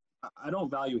like I don't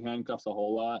value handcuffs a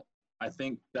whole lot. I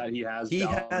think that he has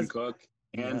Dalvin Cook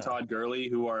and Todd Gurley,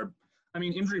 who are, I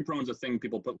mean, injury prone is a thing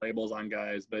people put labels on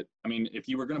guys, but I mean, if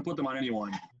you were going to put them on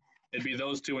anyone, it'd be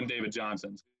those two and David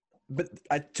Johnson. But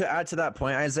to add to that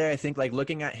point, Isaiah, I think like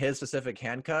looking at his specific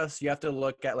handcuffs, you have to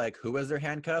look at like who is their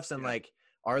handcuffs and like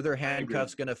are their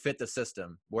handcuffs going to fit the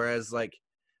system? Whereas like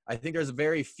I think there's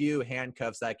very few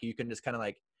handcuffs that you can just kind of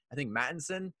like, I think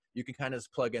Mattinson you can kind of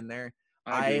just plug in there.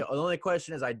 The only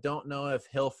question is I don't know if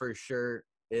Hill for sure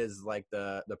is like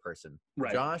the person.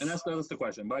 Right. Josh, and that's the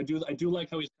question. But I do like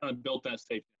how he's kind of built that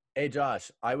safety. Hey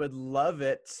Josh, I would love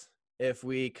it if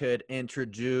we could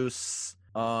introduce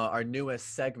our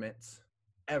newest segment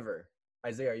ever.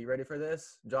 Isaiah, are you ready for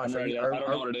this? Josh, I don't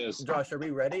know what it is. Josh, are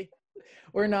we ready?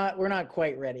 We're not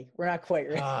quite ready. We're not quite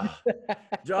ready.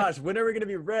 Josh, when are we gonna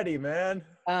be ready, man?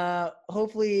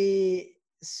 Hopefully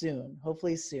soon. But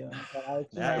I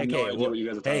have no idea what you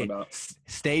guys are talking about.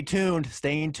 Stay tuned.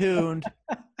 Staying tuned.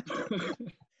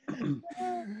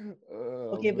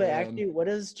 Okay, but actually, what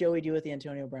does Joey do with the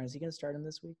Antonio Brown? Is he going to start him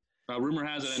this week? Rumor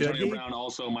has it Antonio Brown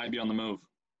also might be on the move.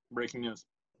 Breaking news.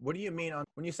 What do you mean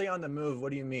when you say on the move?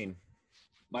 What do you mean?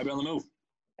 Might be on the move.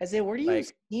 I say, what are you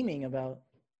scheming about?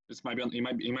 This might be he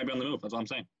might be on the move. That's all I'm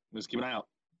saying. Just keep an eye out.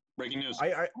 Breaking news.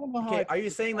 Okay, are you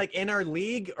saying like in our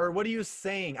league or what are you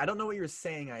saying? I don't know what you're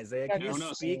saying, Isaiah. Can you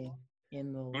speak?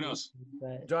 Who knows?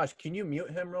 But Josh, can you mute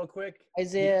him real quick?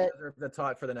 Isaiah, the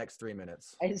talk for the next 3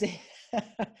 minutes. Isaiah's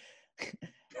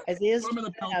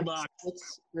gonna have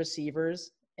 6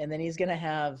 receivers, and then he's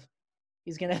gonna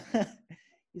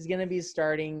be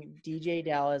starting DJ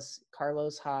Dallas,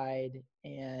 Carlos Hyde,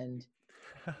 and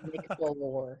Nick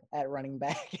Bellore at running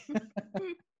back.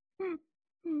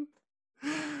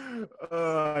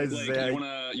 Isaiah,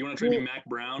 you wanna trade me Mac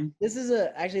Brown? This is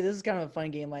kind of a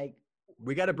fun game. Like,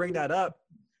 we got to bring that up.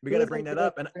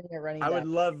 And I would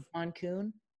love on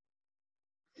Kuhn.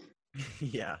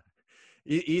 Yeah,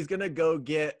 he's gonna go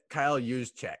get Kyle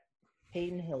Juszczyk.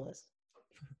 Peyton Hillis.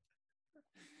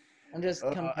 I'm just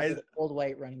coming up with old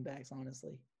white running backs,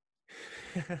 honestly.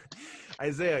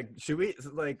 Isaiah, should we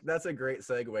that's a great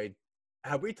segue.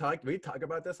 Have we talked? Did we talk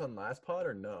about this on last pod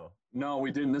or no? No,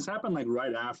 we didn't. This happened like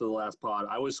right after the last pod.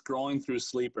 I was scrolling through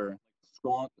Sleeper,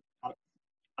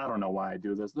 I don't know why I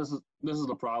do this. This is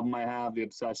the problem I have, the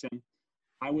obsession.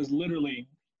 I was literally,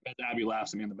 as Abby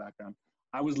laughs at me in the background,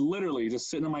 I was literally just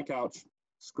sitting on my couch,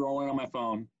 scrolling on my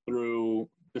phone through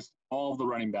just all of the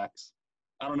running backs.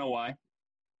 I don't know why.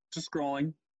 Just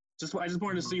scrolling. I just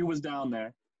wanted to see who was down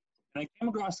there. And I came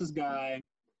across this guy,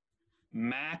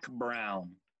 Mac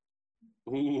Brown,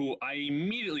 who I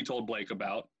immediately told Blake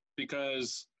about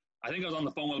because I think I was on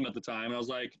the phone with him at the time. And I was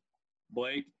like,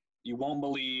 Blake, you won't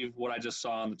believe what I just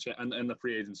saw in the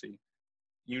free agency.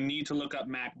 You need to look up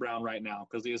Mac Brown right now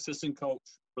because the assistant coach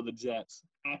for the Jets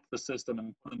hacked the system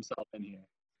and put himself in here.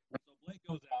 And so Blake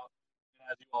goes out,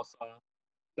 and as you all saw,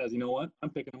 says, you know what?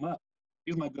 I'm picking him up.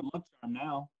 He's my good luck charm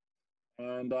now.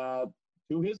 And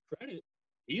to his credit,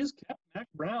 he has kept Mac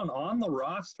Brown on the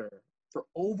roster for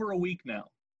over a week now.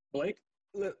 Blake?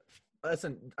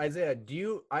 Listen, Isaiah,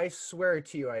 I swear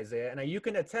to you, Isaiah, and you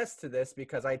can attest to this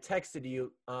because I texted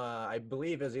you, I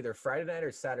believe it was either Friday night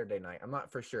or Saturday night. I'm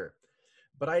not for sure.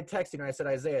 But I texted you and I said,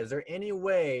 Isaiah, is there any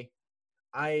way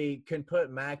I can put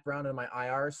Mac Brown in my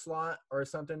IR slot or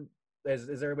something?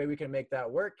 Is there a way we can make that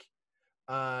work?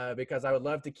 Because I would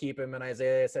love to keep him. And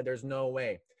Isaiah said, there's no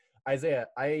way. Isaiah,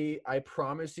 I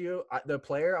promise you, the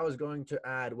player I was going to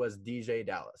add was DJ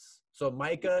Dallas. So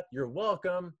Micah, you're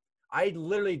welcome. I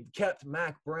literally kept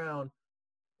Mac Brown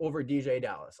over DJ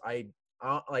Dallas.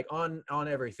 On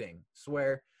everything.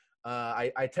 Swear.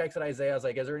 I texted Isaiah. I was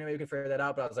like, is there any way we can figure that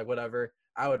out? But I was like, whatever.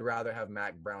 I would rather have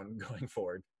Mac Brown going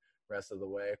forward rest of the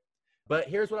way. But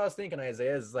here's what I was thinking,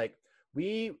 Isaiah, is like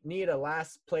we need a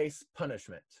last place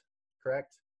punishment,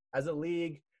 correct? As a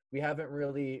league, we haven't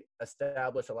really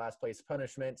established a last place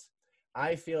punishment.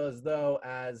 I feel as though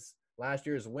as last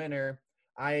year's winner,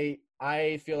 I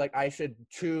feel like I should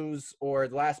choose, or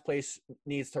the last place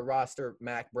needs to roster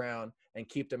Mac Brown and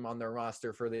keep them on their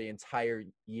roster for the entire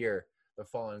year, the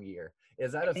following year.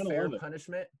 Is that a fair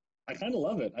punishment? I kind of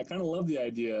love it. I kind of love the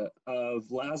idea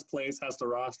of last place has to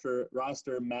roster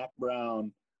Mac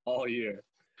Brown all year.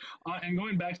 And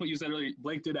going back to what you said earlier,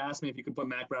 Blake did ask me if you could put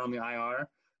Mac Brown on the IR.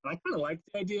 And I kind of liked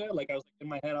the idea. Like I was in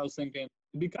my head, I was thinking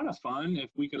it'd be kind of fun if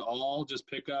we could all just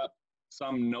pick up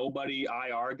some nobody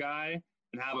IR guy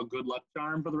and have a good luck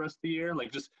charm for the rest of the year.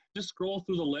 Like just scroll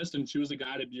through the list and choose a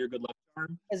guy to be your good luck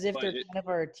charm. As if they're kind of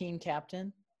our team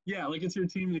captain. Yeah, like it's your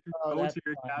team. If your coach or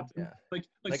your captain. Yeah.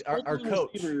 Like our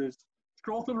coach.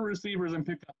 Scroll through the receivers and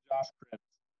pick up Josh Cribbs.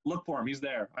 Look for him. He's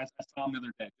there. I saw him the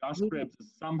other day. Josh Cribbs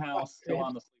is somehow still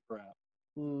on the sleeper app.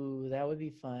 Ooh, that would be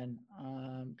fun.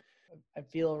 I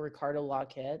feel Ricardo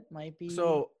Lockett might be.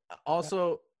 So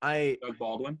also Doug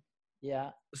Baldwin.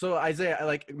 Yeah. So Isaiah,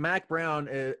 like Mac Brown,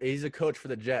 he's a coach for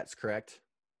the Jets, correct?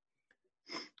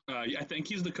 I think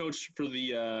he's the coach for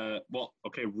the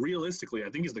realistically, I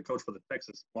think he's the coach for the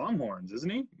Texas Longhorns,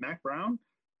 isn't he? Mac Brown?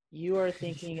 You are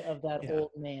thinking of that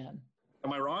old man.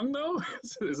 Am I wrong though?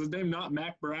 Is his name not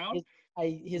Mac Brown?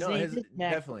 His name is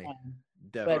Mac definitely. Brown.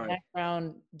 Definitely. But Mac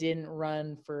Brown didn't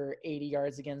run for 80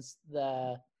 yards against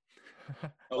the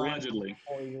allegedly.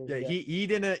 Yeah, he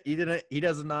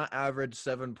does not average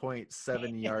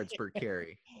 7.7 yards per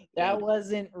carry. That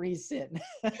wasn't recent.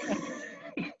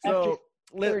 So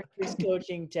after his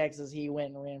coaching Texas, he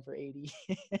went and ran for 80.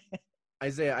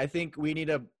 Isaiah, I think we need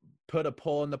to put a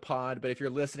poll in the pod, but if you're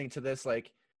listening to this,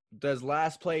 like, does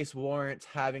last place warrant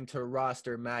having to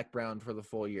roster Mac Brown for the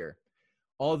full year?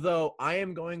 Although I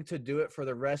am going to do it for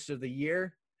the rest of the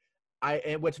year,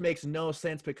 which makes no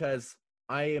sense because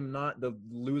I am not the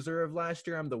loser of last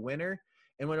year. I'm the winner.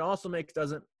 And what also makes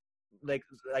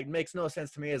no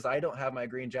sense to me is I don't have my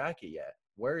green jacket yet.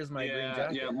 Where is my green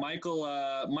jacket? Yeah,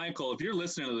 Michael, if you're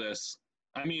listening to this,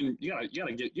 I mean, you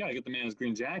gotta get the man his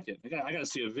green jacket. I gotta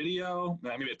see a video,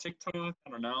 maybe a TikTok. I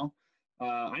don't know.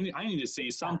 I need to see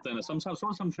something, some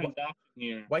transaction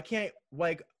here.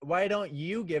 Why don't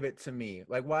you give it to me?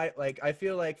 I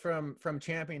feel like from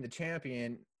champion to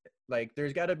champion, like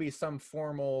there's got to be some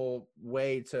formal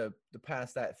way to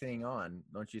pass that thing on,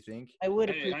 don't you think? I would.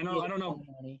 Hey, I don't know.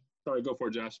 Sorry, go for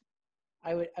it, Josh.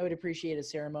 I would appreciate a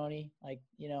ceremony. Like,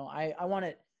 I want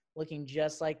it looking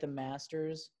just like the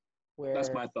Masters. Where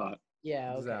that's my thought.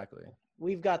 Yeah, okay. Exactly.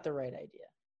 We've got the right idea.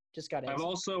 Just got to. I've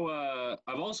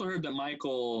also heard that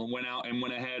Michael went out and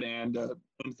went ahead and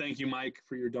thank you, Mike,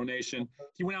 for your donation.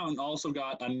 He went out and also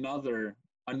got another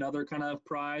kind of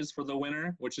prize for the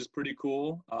winner, which is pretty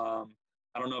cool. I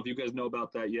don't know if you guys know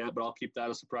about that yet, but I'll keep that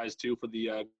a surprise too for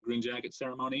the green jacket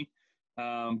ceremony.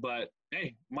 But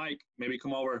hey, Mike, maybe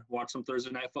come over, watch some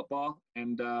Thursday Night Football,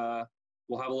 and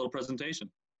we'll have a little presentation.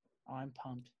 Oh, I'm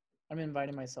pumped. I'm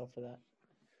inviting myself for that.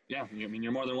 Yeah, I mean,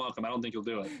 you're more than welcome. I don't think you'll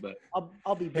do it, but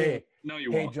I'll be big. No,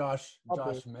 you won't. Hey, Josh,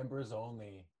 members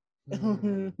only.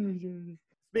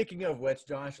 Speaking of which,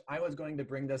 Josh, I was going to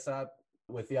bring this up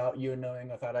without you knowing,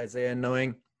 without Isaiah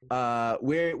knowing.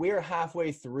 We are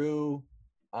halfway through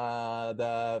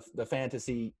the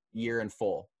fantasy year in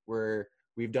full.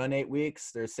 We've done 8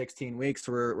 weeks. There's 16 weeks.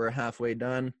 We're halfway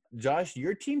done. Josh,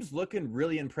 your team's looking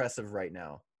really impressive right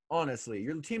now. Honestly,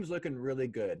 your team's looking really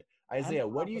good. Isaiah,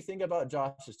 what do you think about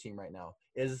Josh's team right now?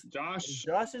 Is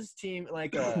Josh's team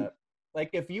like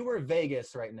if you were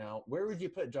Vegas right now, where would you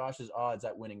put Josh's odds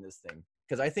at winning this thing?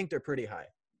 Because I think they're pretty high.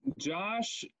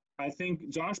 I think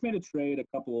Josh made a trade a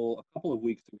couple of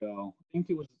weeks ago. I think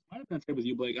might have been a trade with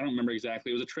you, Blake. I don't remember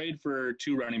exactly. It was a trade for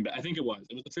 2 running backs. I think it was.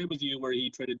 It was a trade with you where he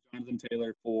traded Jonathan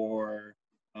Taylor for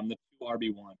the 2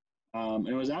 RB1. And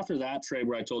it was after that trade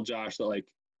where I told Josh that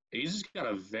he's just got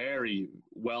a very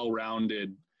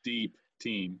well-rounded, deep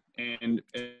team. And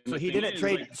so he didn't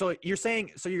trade. So you're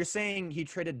saying he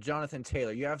traded Jonathan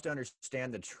Taylor. You have to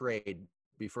understand the trade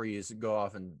before you go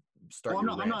off and start. I'm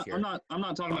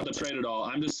not talking about the trade at all.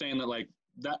 I'm just saying that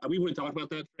we would talk about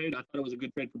that trade. I thought it was a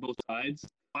good trade for both sides.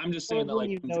 I'm just saying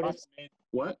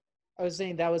what? I was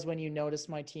saying that was when you noticed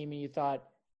my team and you thought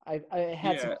I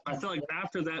had. Yeah, I feel like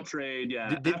after that trade,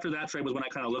 after that trade was when I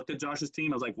kind of looked at Josh's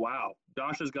team. I was like, wow,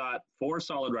 Josh has got 4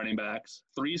 solid running backs,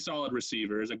 3 solid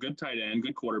receivers, a good tight end,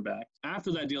 good quarterback.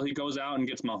 After that deal, he goes out and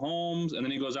gets Mahomes, and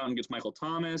then he goes out and gets Michael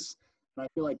Thomas. And I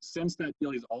feel like since that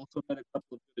deal, he's also made a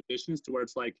couple of good additions to where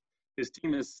it's like his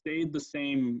team has stayed the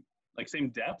same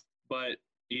depth, but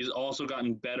he's also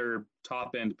gotten better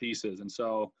top end pieces. And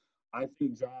so I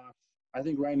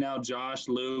think right now, Josh,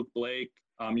 Luke, Blake,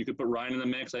 you could put Ryan in the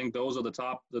mix. I think those are the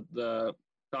top of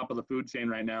the food chain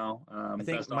right now. I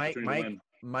think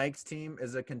Mike's team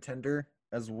is a contender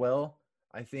as well.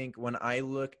 I think when I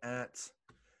look at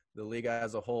the league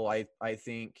as a whole, I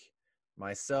think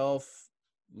myself,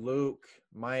 Luke,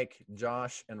 Mike,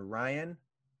 Josh, and Ryan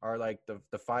are like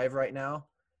the 5 right now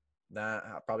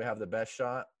that probably have the best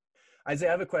shot. Isaiah,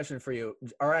 I have a question for you.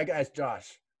 All right, guys,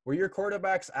 Josh, were your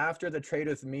quarterbacks after the trade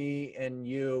with me and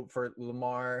you for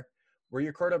Lamar, were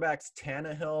your quarterbacks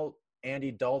Tannehill,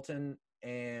 Andy Dalton,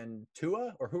 and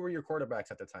Tua, or who were your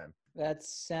quarterbacks at the time? That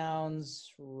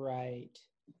sounds right.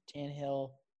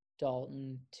 Tannehill,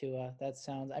 Dalton, Tua. That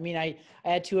sounds – I mean, I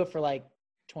had Tua for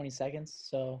 20 seconds,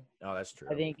 so – Oh, that's true.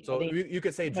 I think you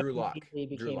could say Drew Lock.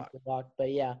 Drew Lock.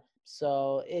 But, yeah.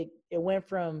 So it went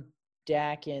from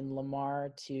Dak and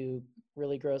Lamar to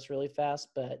really gross really fast,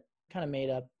 but kind of made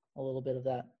up a little bit of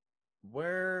that.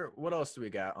 What else do we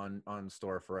got on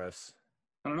store for us?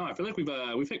 I don't know. I feel like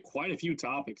we've hit quite a few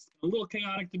topics. A little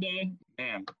chaotic today,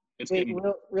 man.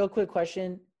 Real quick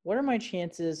question: what are my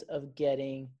chances of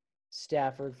getting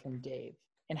Stafford from Dave?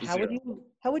 And how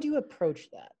would you approach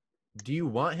that? Do you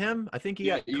want him? I think he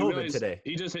got COVID today.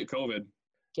 He just hit COVID.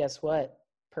 Guess what?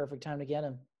 Perfect time to get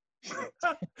him.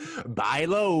 Buy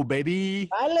low, baby.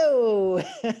 Buy low.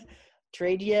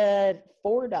 Trade you at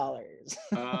 $4.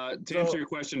 To answer your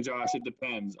question, Josh, it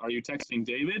depends. Are you texting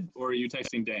David or are you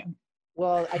texting Dan?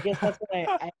 Well, I guess that's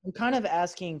what I'm kind of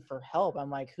asking for help. I'm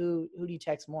like, who do you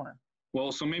text more?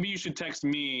 Well, so maybe you should text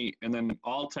me, and then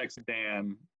I'll text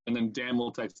Dan, and then Dan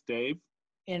will text Dave.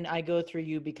 And I go through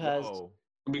you because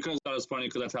that was funny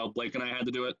because that's how Blake and I had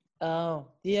to do it. Oh,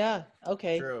 yeah.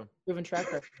 Okay. True. Proven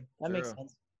track record. That makes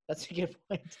sense. That's a good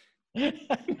point.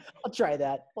 I'll try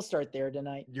that. We'll start there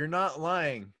tonight. You're not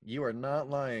lying. You are not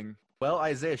lying. Well,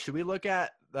 Isaiah, should we look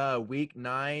at the week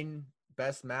 9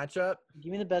 best matchup?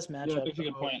 Give me the best matchup. Yeah, that's a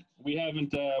good point. We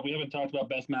haven't talked about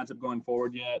best matchup going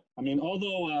forward yet. I mean,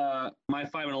 although my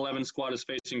 5-11 squad is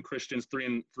facing Christian's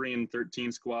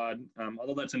 3-13 squad,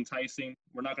 although that's enticing,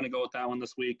 we're not going to go with that one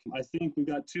this week. I think we've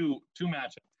got two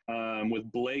matchups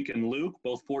with Blake and Luke,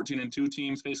 both 14-2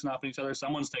 teams facing off each other.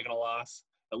 Someone's taking a loss,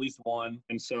 at least one,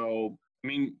 and so I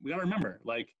mean, we got to remember,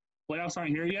 like, playoffs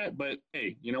aren't here yet, but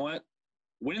hey, you know what?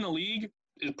 Winning the league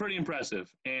is pretty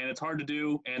impressive, and it's hard to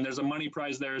do, and there's a money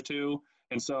prize there too.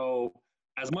 And so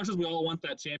as much as we all want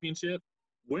that championship,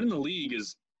 winning the league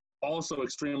is also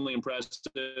extremely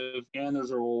impressive, and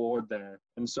there's a reward there.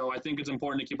 And so I think it's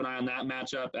important to keep an eye on that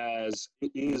matchup, as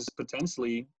it is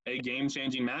potentially a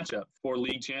game-changing matchup for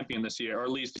league champion this year, or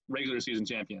at least regular season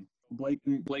champion. Blake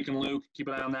and Luke, keep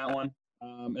an eye on that one.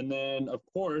 And then, of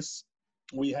course,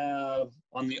 we have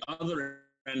on the other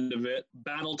end of it,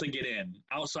 battle to get in,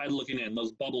 outside looking in,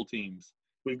 those bubble teams.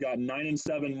 We've got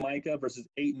 9-7 Micah versus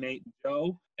 8-8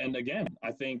 Joe. And again,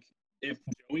 I think if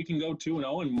Joey can go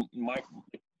 2-0 and Mike,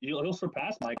 he'll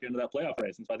surpass Micah into that playoff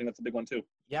race. And so I think that's a big one too.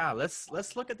 Yeah, let's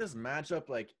look at this matchup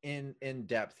like in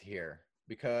depth here,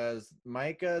 because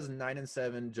Micah's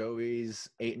 9-7, Joey's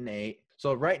 8-8.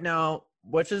 So right now,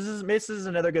 this is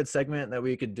another good segment that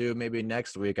we could do maybe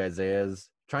next week, Isaiah's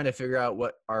trying to figure out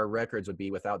what our records would be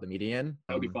without the median.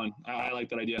 That would be fun. I like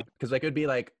that idea. Because like, it would be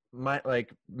like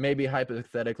maybe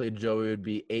hypothetically Joey would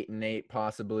be 8-8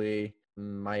 possibly.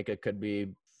 Micah could be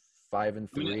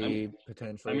 5-3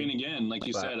 potentially. I mean, again, like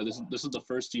you said, this is the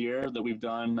first year that we've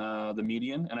done the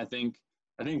median, and I think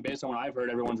based on what I've heard,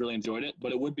 everyone's really enjoyed it.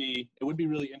 But it would be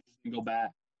really interesting to go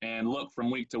back and look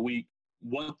from week to week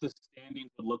what the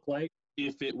standings would look like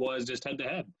if it was just head to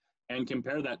head, and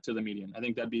compare that to the median. I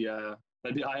think that'd be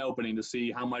eye-opening to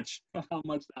see how much that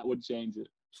would change it.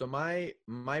 So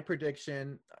my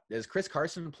prediction is Chris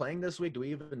Carson playing this week. Do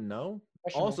we even know?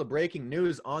 Also, breaking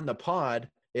news on the pod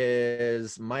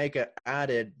is Micah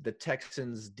added the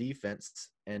Texans defense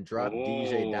and dropped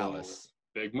DJ Dallas.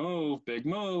 Big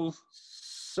move.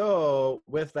 So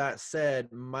with that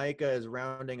said, Micah is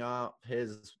rounding off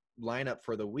his lineup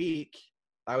for the week.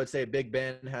 I would say Big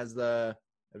Ben has the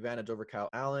advantage over Kyle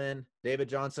Allen, David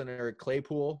Johnson or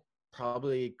Claypool.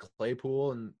 Probably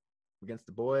Claypool and against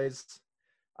the boys.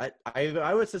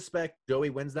 I would suspect Joey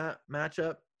wins that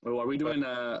matchup. Oh, are we doing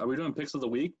picks of the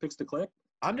week? Picks to click?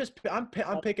 I'm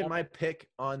picking my pick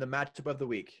on the matchup of the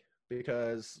week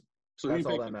because that's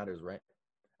all that matters, right?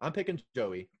 I'm picking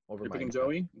Joey over Mike. You're picking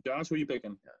Joey? Josh, who are you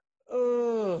picking?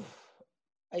 Oh,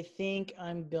 I think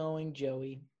I'm going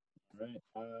Joey. Right.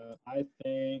 I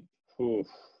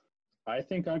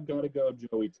think I've got to go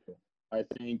Joey too. I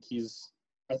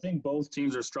think both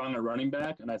teams are strong at running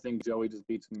back, and I think Joey just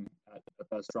beats him at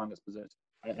the strongest position.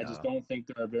 I just don't think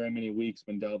there are very many weeks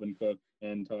when Dalvin Cook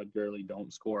and Todd Gurley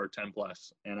don't score 10+.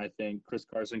 And I think Chris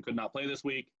Carson could not play this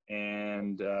week.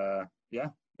 And,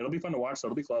 it'll be fun to watch, so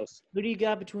it'll be close. Who do you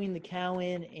got between the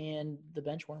Cowan and the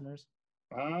Benchwarmers?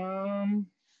 I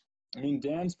mean,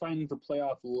 Dan's fighting for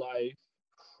playoff life.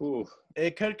 Whew.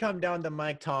 It could come down to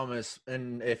Mike Thomas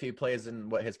and if he plays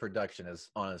and what his production is,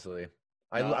 honestly.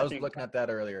 I was looking at that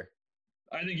earlier.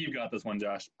 I think you've got this one,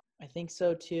 Josh. I think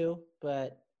so too,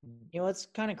 but you know what's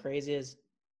kind of crazy is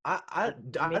I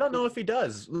don't know if he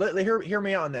does. Hear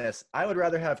me out on this. I would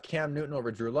rather have Cam Newton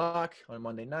over Drew Lock on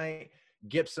Monday night,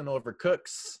 Gibson over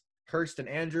Cooks, Hurst and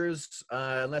Andrews.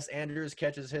 Unless Andrews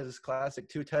catches his classic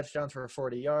 2 touchdowns for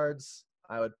 40 yards,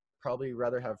 I would probably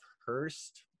rather have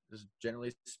Hurst, just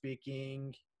generally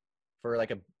speaking, for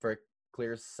a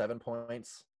clear 7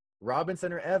 points.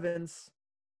 Robinson or Evans.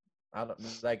 I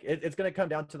don't like it. It's going to come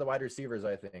down to the wide receivers,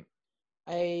 I think.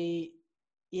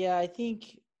 I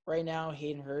think right now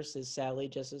Hayden Hurst is sadly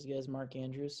just as good as Mark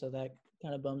Andrews, so that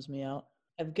kind of bums me out.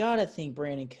 I've got to think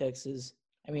Brandon Cooks is.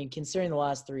 I mean, considering the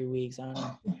last 3 weeks, I don't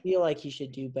know. I feel like he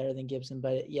should do better than Gibson,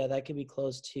 but yeah, that could be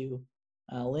close too.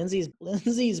 Lindsey's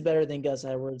better than Gus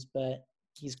Edwards, but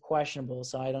he's questionable,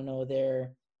 so I don't know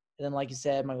there. And then, like you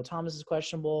said, Michael Thomas is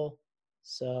questionable,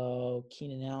 so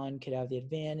Keenan Allen could have the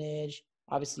advantage.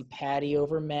 Obviously, Patty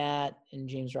over Matt and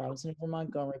James Robinson over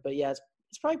Montgomery, but yeah,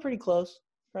 it's probably pretty close.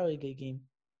 Probably a good game.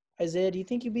 Isaiah, do you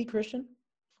think you beat Christian?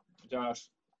 Josh,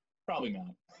 probably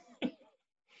not.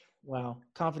 Wow,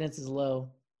 confidence is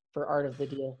low for Art of the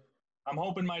Deal. I'm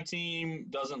hoping my team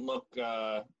doesn't look.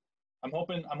 I'm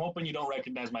hoping you don't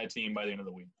recognize my team by the end of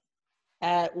the week.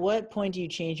 At what point do you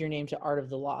change your name to Art of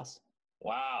the Loss?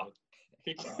 Wow,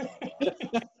 kick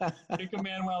a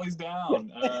man while he's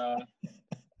down.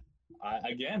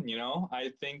 I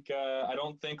think I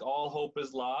don't think all hope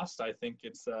is lost. I think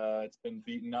it's been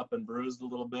beaten up and bruised a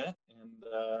little bit,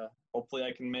 and hopefully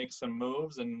I can make some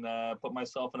moves and put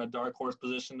myself in a dark horse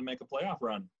position to make a playoff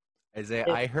run.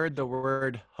 Isaiah, I heard the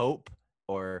word hope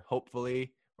or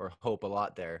hopefully or hope a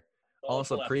lot there.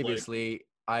 Also, previously,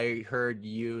 I heard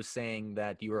you saying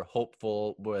that you were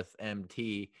hopeful with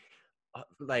MT.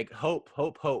 Like hope.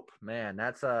 Man,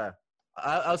 that's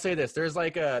I'll say this. There's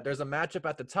a matchup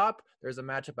at the top, there's a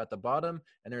matchup at the bottom,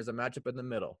 and there's a matchup in the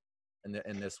middle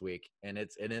in this week. And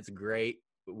it's great.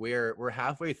 We're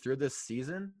halfway through this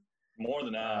season. More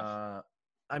than half.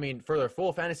 I mean, for the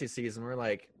full fantasy season, we're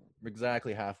like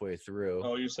exactly halfway through.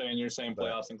 Oh, you're saying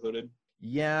playoffs included?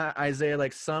 Yeah, Isaiah,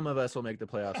 like some of us will make the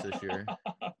playoffs this year.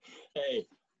 Hey,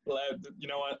 you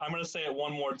know what? I'm going to say it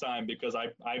one more time because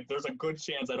there's a good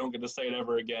chance I don't get to say it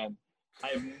ever again. I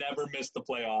have never missed the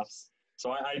playoffs.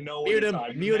 So I know mute him.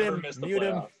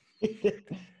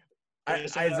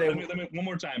 Isaiah, let me one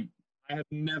more time. I have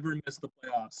never missed the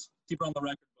playoffs. Keep it on the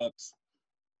record books.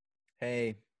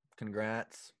 Hey,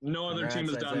 congrats. No other team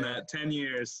has done that. 10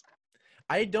 years.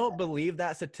 I don't believe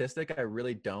that statistic. I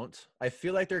really don't. I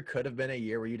feel like there could have been a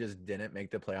year where you just didn't make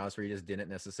the playoffs, where you just didn't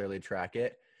necessarily track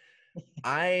it.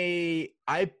 I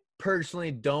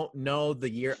personally don't know the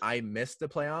year I missed the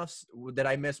playoffs. Did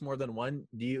I miss more than one?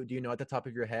 Do you know at the top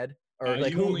of your head? Or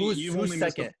like who's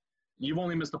second? You've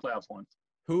only missed the playoffs once.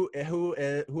 Who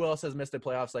else has missed the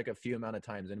playoffs like a few amount of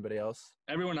times? Anybody else?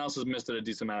 Everyone else has missed it a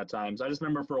decent amount of times. I just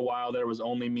remember for a while there was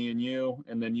only me and you,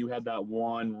 and then you had that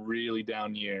one really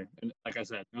down year. And like I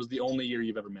said, it was the only year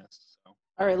you've ever missed. So.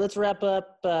 All right, let's wrap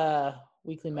up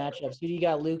weekly matchups. Who do you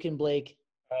got, Luke and Blake?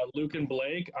 Luke and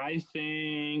Blake, I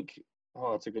think –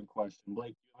 oh, that's a good question.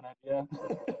 Blake, do you have an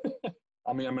idea?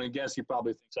 I mean, I'm going to guess you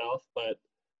probably think South, but –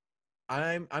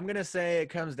 I'm gonna say it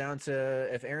comes down to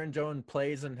if Aaron Jones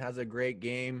plays and has a great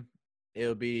game,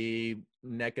 it'll be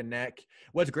neck and neck.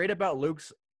 What's great about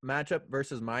Luke's matchup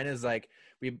versus mine is like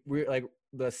we like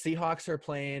the Seahawks are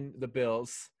playing the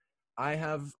Bills. I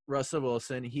have Russell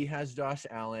Wilson. He has Josh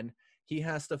Allen. He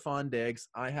has Stephon Diggs.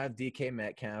 I have DK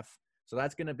Metcalf. So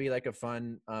that's gonna be like a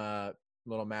fun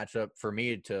little matchup for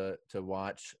me to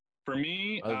watch. For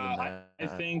me,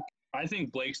 I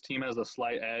think Blake's team has a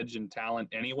slight edge in talent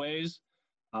anyways.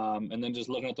 And then just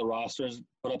looking at the rosters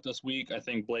put up this week, I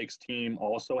think Blake's team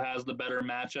also has the better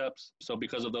matchups. So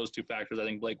because of those two factors, I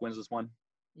think Blake wins this one.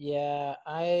 Yeah,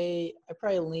 I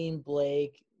probably lean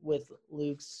Blake with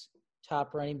Luke's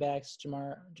top running backs,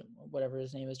 whatever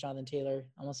his name is, Jonathan Taylor.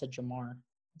 I almost said Jamar.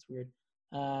 That's weird.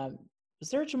 Was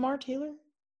there a Jamar Taylor?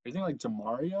 Are you thinking like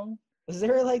Jamario? Was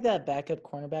there like that backup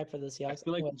cornerback for the Seahawks? I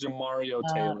feel like Jamario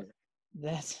Taylor.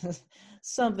 That's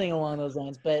something along those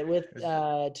lines. But with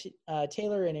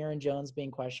Taylor and Aaron Jones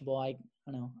being questionable, I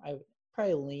don't know. I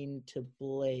probably lean to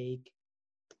Blake.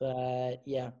 But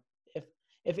yeah,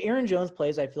 if Aaron Jones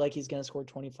plays, I feel like he's going to score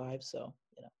 25. So,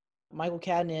 Michael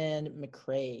Catton and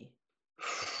McCray.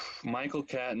 Michael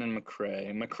Catton and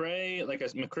McCray.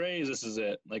 McCray, this is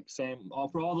it. Like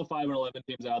for all the 5-11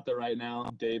 teams out there right now,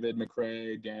 David,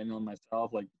 McCray, Daniel, and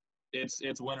myself, like it's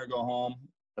win or go home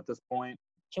at this point.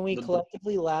 Can we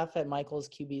collectively laugh at Michael's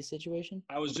QB situation?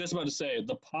 I was just about to say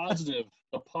the positive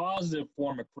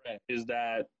for McCray is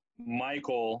that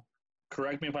Michael,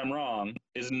 correct me if I'm wrong,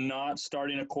 is not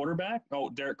starting a quarterback.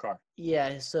 Oh, Derek Carr.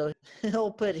 Yeah, so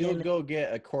he'll go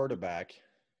get a quarterback.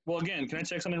 Well, again, can I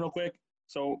check something real quick?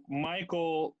 So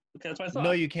Michael, okay, that's what I thought.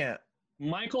 No, you can't.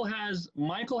 Michael has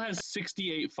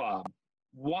 68 FOB.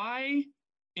 Why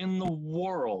in the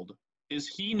world is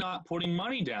he not putting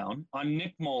money down on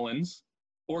Nick Mullins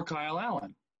or Kyle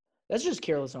Allen? That's just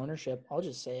careless ownership. I'll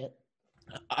just say it.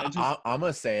 I'm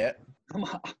gonna say it. I'm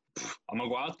gonna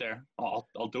go out there. I'll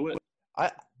do it.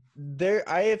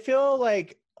 I feel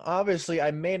like obviously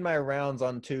I made my rounds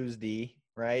on Tuesday,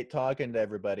 right? Talking to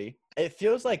everybody. It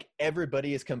feels like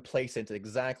everybody is complacent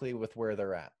exactly with where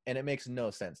they're at. And it makes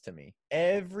no sense to me.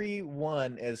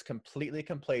 Everyone is completely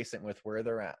complacent with where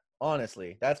they're at.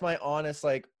 Honestly, that's my honest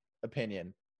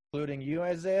opinion. Including you,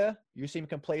 Isaiah. You seem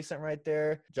complacent right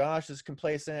there. Josh is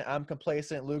complacent. I'm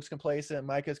complacent. Luke's complacent.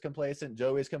 Micah's complacent.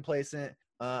 Joey's complacent.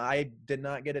 I did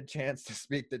not get a chance to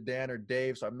speak to Dan or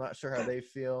Dave, so I'm not sure how they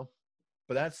feel.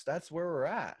 But that's where we're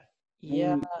at.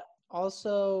 Yeah.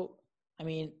 Also, I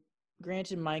mean,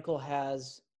 granted, Michael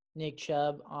has Nick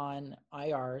Chubb on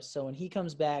IR, so when he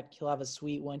comes back, he'll have a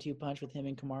sweet 1-2 punch with him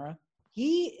and Kamara.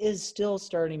 He is still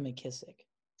starting McKissick.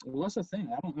 Well, that's the thing.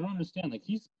 I don't understand. Like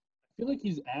I feel like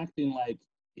he's acting like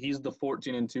he's the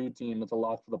 14-2 team that's a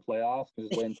lock for the playoffs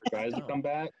because he's waiting for guys to come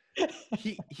back.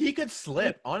 He could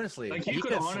slip, honestly. Like he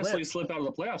could honestly slip out of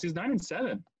the playoffs. He's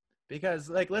 9-7. Because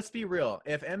let's be real.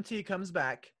 If MT comes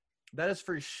back, that is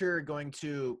for sure going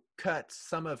to cut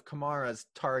some of Kamara's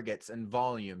targets and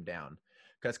volume down.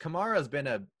 Because Kamara's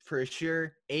been for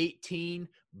sure 18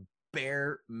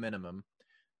 bare minimum.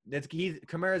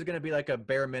 Kamara's going to be like a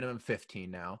bare minimum 15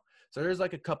 now. So there's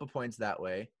like a couple points that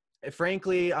way.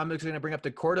 Frankly, I'm just going to bring up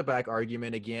the quarterback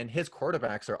argument again. His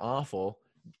quarterbacks are awful.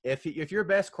 If your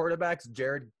best quarterback's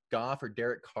Jared Goff or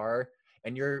Derek Carr,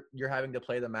 and you're having to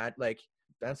play the match,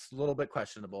 that's a little bit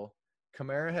questionable.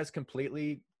 Kamara has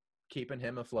completely keeping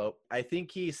him afloat. I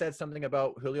think he said something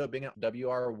about Julio being a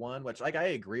WR1, which I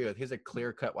agree with. He's a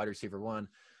clear-cut wide receiver 1.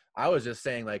 I was just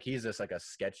saying he's just a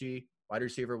sketchy wide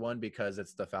receiver 1 because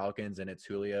it's the Falcons and it's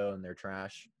Julio and they're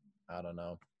trash. I don't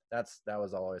know. That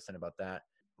was all I was saying about that.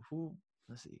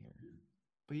 Let's see here.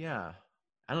 But yeah,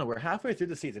 I don't know. We're halfway through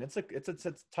the season. It's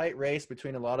a tight race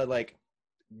between a lot of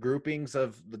groupings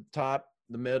of the top,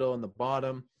 the middle, and the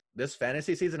bottom. This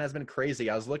fantasy season has been crazy.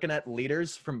 I was looking at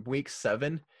leaders from week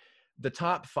 7. The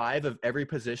top 5 of every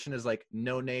position is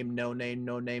no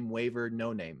name, waiver,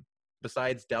 no name.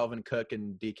 Besides Dalvin Cook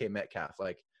and DK Metcalf,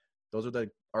 those are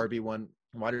the RB1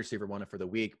 wide receiver 1 for the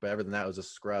week. But other than that, it was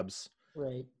just scrubs.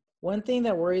 Right. One thing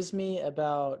that worries me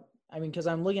about, because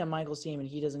I'm looking at Michael's team and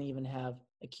he doesn't even have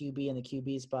a QB in the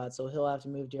QB spot, so he'll have to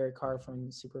move Derek Carr from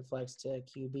Superflex to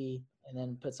QB and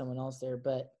then put someone else there.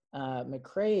 But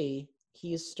McCray,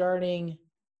 he's starting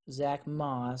Zach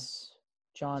Moss,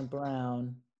 John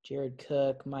Brown, Jared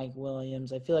Cook, Mike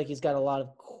Williams. I feel like he's got a lot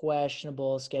of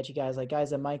questionable, sketchy guys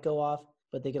that might go off,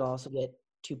 but they could also get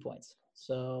 2 points.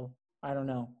 So I don't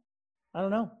know.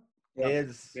 Yeah,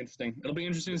 it's interesting. It'll be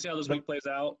interesting to see how this week plays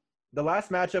out. The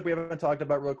last matchup we haven't talked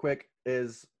about real quick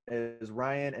is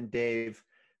Ryan and Dave.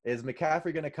 Is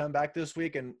McCaffrey going to come back this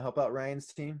week and help out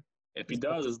Ryan's team? If he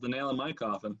does, it's the nail in my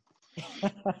coffin.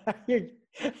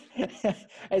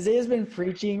 Isaiah's been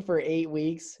preaching for 8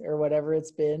 weeks or whatever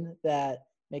it's been that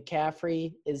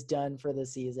McCaffrey is done for the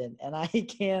season. And I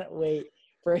can't wait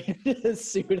for him to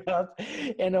suit up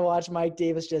and to watch Mike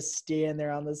Davis just stand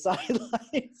there on the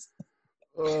sidelines.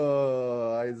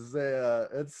 Oh, Isaiah.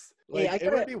 It's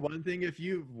it would be one thing if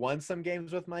you won some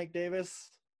games with Mike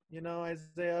Davis,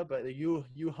 Isaiah, but you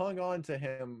hung on to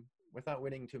him without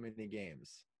winning too many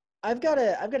games. I've got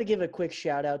to give a quick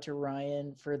shout out to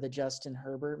Ryan for the Justin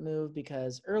Herbert move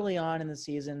because early on in the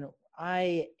season,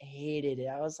 I hated it.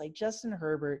 I was like, Justin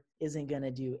Herbert isn't going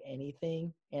to do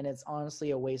anything, and it's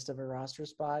honestly a waste of a roster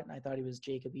spot. And I thought he was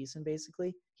Jacob Eason,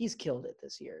 basically. He's killed it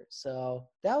this year. So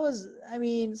that was,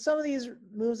 some of these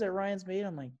moves that Ryan's made,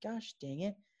 I'm like, gosh dang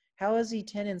it. How is he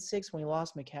 10-6 when he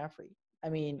lost McCaffrey?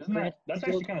 That's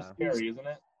actually kind of scary, isn't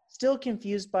it? Still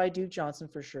confused by Duke Johnson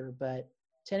for sure, but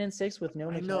 10-6 with no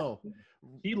McCaffrey. I know.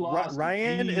 He lost.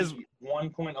 Ryan is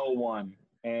 1.01,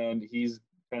 and he's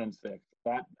 10-6.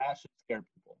 That should scare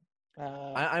people.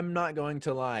 I'm not going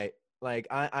to lie.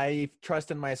 I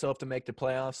trust in myself to make the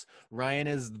playoffs. Ryan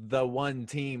is the one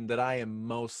team that I am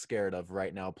most scared of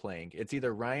right now playing. It's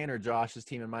either Ryan or Josh's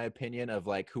team, in my opinion, of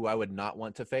who I would not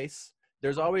want to face.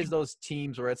 There's always those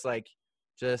teams where it's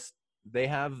just they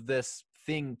have this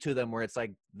thing to them where it's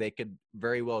they could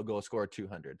very well go score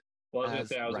 200. Well, I was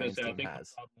going to say, I think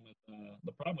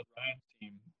the problem with Ryan's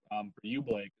team for you,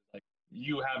 Blake, is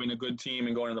you having a good team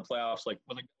and going to the playoffs, with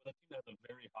a team that has a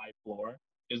very high floor,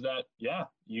 is that,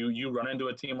 you run into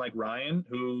a team like Ryan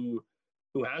who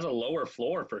has a lower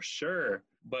floor for sure,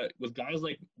 but with guys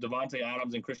like Devontae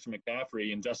Adams and Christian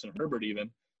McCaffrey and Justin Herbert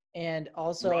even. And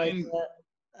also Ryan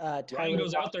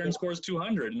goes out there and scores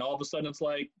 200, and all of a sudden it's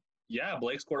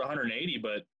Blake scored 180,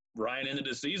 but Ryan ended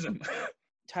the season.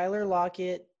 Tyler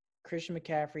Lockett, Christian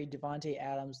McCaffrey, Devontae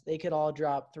Adams, they could all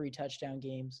drop 3 touchdown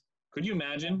games. Could you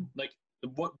imagine?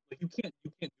 You can't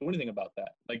do anything about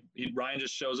that. Ryan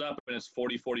just shows up and it's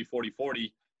 40, 40, 40,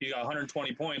 40, He got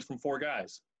 120 points from 4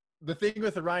 guys. The thing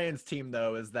with Ryan's team,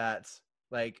 though, is that,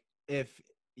 like, if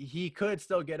he could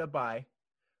still get a bye,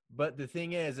 but the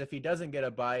thing is, if he doesn't get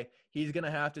a bye, he's going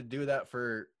to have to do that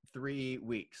for 3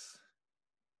 weeks.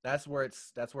 That's where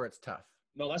it's tough.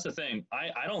 No, that's the thing.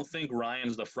 I don't think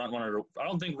Ryan's the front runner. I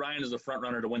don't think Ryan is the front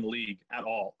runner to win the league at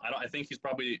all. I think he's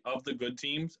probably, of the good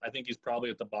teams, I think he's probably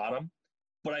at the bottom.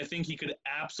 But I think he could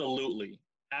absolutely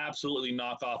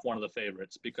knock off one of the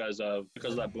favorites because of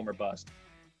that boomer bust.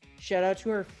 Shout out to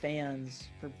our fans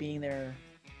for being there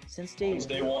since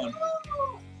day one.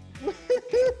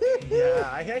 Yeah,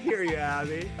 I hear you,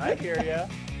 Abby. I hear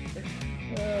you.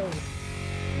 Oh.